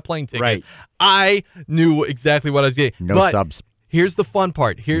 $2,000 for my plane ticket, I knew exactly what I was getting. No subs. Here's the fun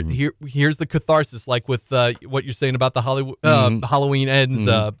part. Here's the catharsis, like with what you're saying about the Halloween Ends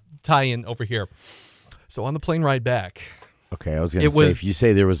tie-in over here. So on the plane ride back. Okay, I was going to say, if you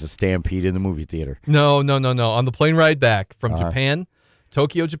say there was a stampede in the movie theater. No. On the plane ride back from Japan,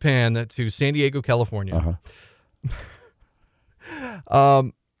 Tokyo, Japan, to San Diego, California.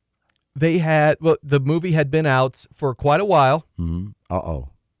 They had the movie had been out for quite a while.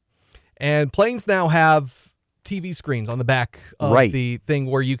 And planes now have TV screens on the back of the thing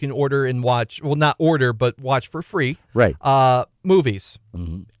where you can order and watch. Well, not order, but watch for free. Movies.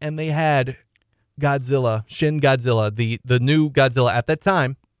 And they had Godzilla, Shin Godzilla, the new Godzilla at that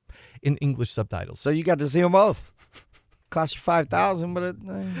time, in English subtitles. So you got to see them both. Cost you $5,000, but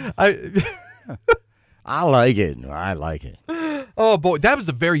I like it. Oh boy, that was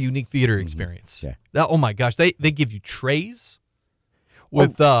a very unique theater experience. Oh my gosh, they give you trays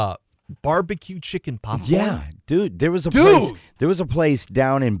with barbecue chicken popcorn. Yeah, dude, there was a place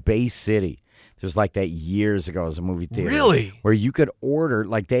down in Bay City. There's like that years ago as a movie theater. Really? Where you could order,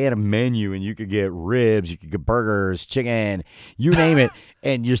 they had a menu and you could get ribs, you could get burgers, chicken, you name it,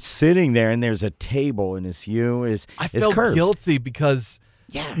 and you're sitting there and there's a table and I felt guilty because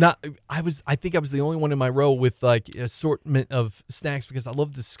I think I was the only one in my row with assortment of snacks because I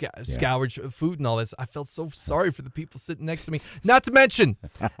love to scourge food and all this. I felt so sorry for the people sitting next to me. Not to mention,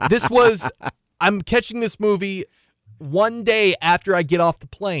 I'm catching this movie one day after I get off the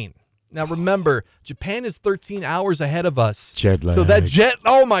plane. Now remember, Japan is 13 hours ahead of us. Jet lag. So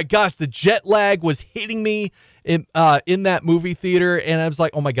oh my gosh, the jet lag was hitting me in that movie theater, and I was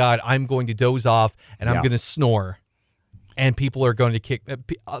like, oh my God, I'm going to doze off and I'm going to snore. And people are going to kick.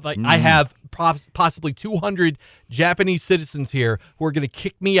 I have possibly 200 Japanese citizens here who are going to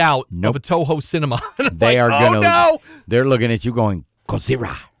kick me out of a Toho cinema. They are going to. No! They're looking at you going,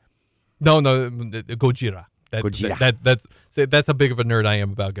 Godzilla. No, Gojira. That's how big of a nerd I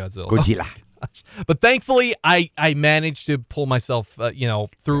am about Godzilla. Godzilla. Oh, but thankfully, I managed to pull myself,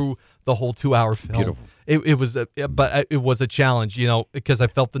 through the whole 2-hour film. Beautiful. It was a challenge, because I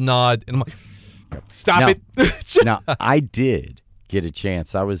felt the nod and I'm like. Stop it. Now, I did get a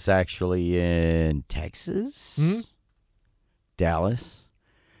chance. I was actually in Texas, Dallas,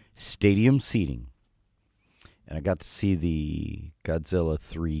 stadium seating. And I got to see the Godzilla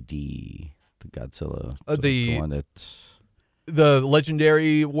 3D. The Godzilla. The one that. The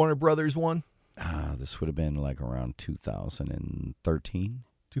legendary Warner Brothers one? This would have been around 2013.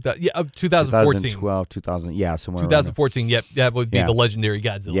 2014. 2012, 2000, somewhere 2014, yep, that would be the legendary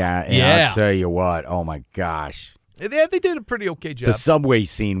Godzilla. Yeah, I'll tell you what, oh my gosh. They did a pretty okay job. The subway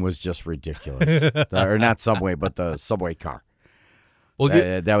scene was just ridiculous. Or not subway, but the subway car.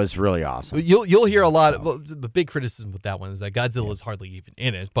 Well, that was really awesome. You'll hear a lot. The big criticism with that one is that Godzilla is hardly even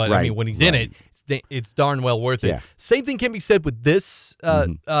in it. But I mean, when he's in it, it's darn well worth it. Yeah. Same thing can be said with this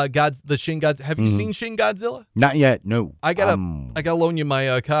the Shin Godzilla. Have you seen Shin Godzilla? Not yet. No. I gotta loan you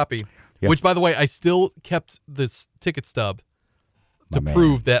my copy. Yeah. Which, by the way, I still kept this ticket stub to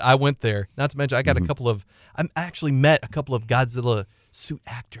prove that I went there. Not to mention, I got I actually met a couple of Godzilla suit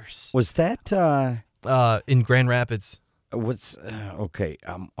actors. Was that in Grand Rapids? What's okay?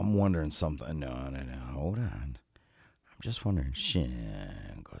 I'm wondering something. No. Hold on. I'm just wondering.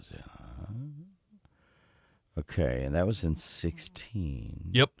 Shin Godzilla. Okay, and that was in 2016.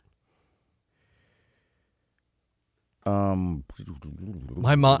 Yep.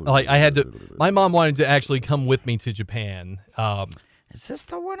 My mom, my mom wanted to actually come with me to Japan. Is this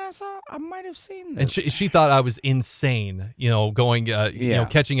the one I saw? I might have seen this. And she thought I was insane. Going,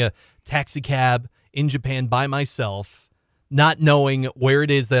 catching a taxi cab in Japan by myself, not knowing where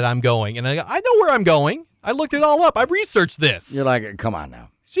it is that I'm going. And I know where I'm going. I looked it all up. I researched this. You're like, come on now.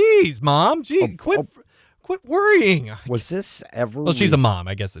 Jeez, Mom. Jeez, quit worrying. Was this ever? Well, she's a mom.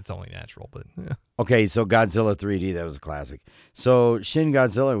 I guess it's only natural, but yeah. Okay, so Godzilla 3D, that was a classic. So Shin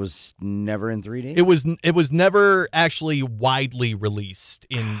Godzilla was never in 3D? It was never actually widely released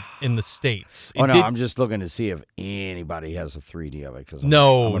in the States. I'm just looking to see if anybody has a 3D of it.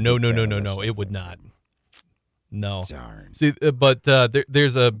 No. It would not. No. Darn. See, but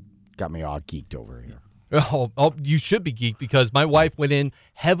there's a... Got me all geeked over here. Oh, you should be geeked because my wife went in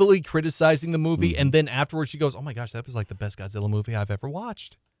heavily criticizing the movie, and then afterwards she goes, "Oh my gosh, that was like the best Godzilla movie I've ever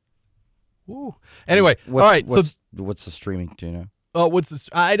watched." Woo. Anyway, all right. What's the streaming? Do you know?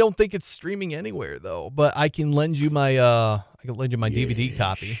 I don't think it's streaming anywhere though, but I can lend you my DVD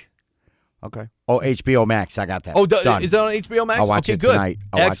copy. Okay. Oh, HBO Max. I got that. Oh, done. Is that on HBO Max? I'll watch it good. tonight.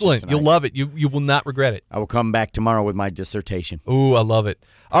 Excellent. You'll love it. You will not regret it. I will come back tomorrow with my dissertation. Ooh, I love it.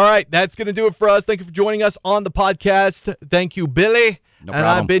 All right, that's going to do it for us. Thank you for joining us on the podcast. Thank you, Billy. No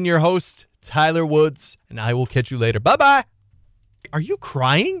problem. I've been your host, Tyler Woods, and I will catch you later. Bye-bye. Are you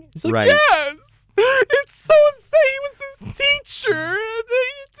crying? He's like, right. Yes. It's so sad. He was his teacher.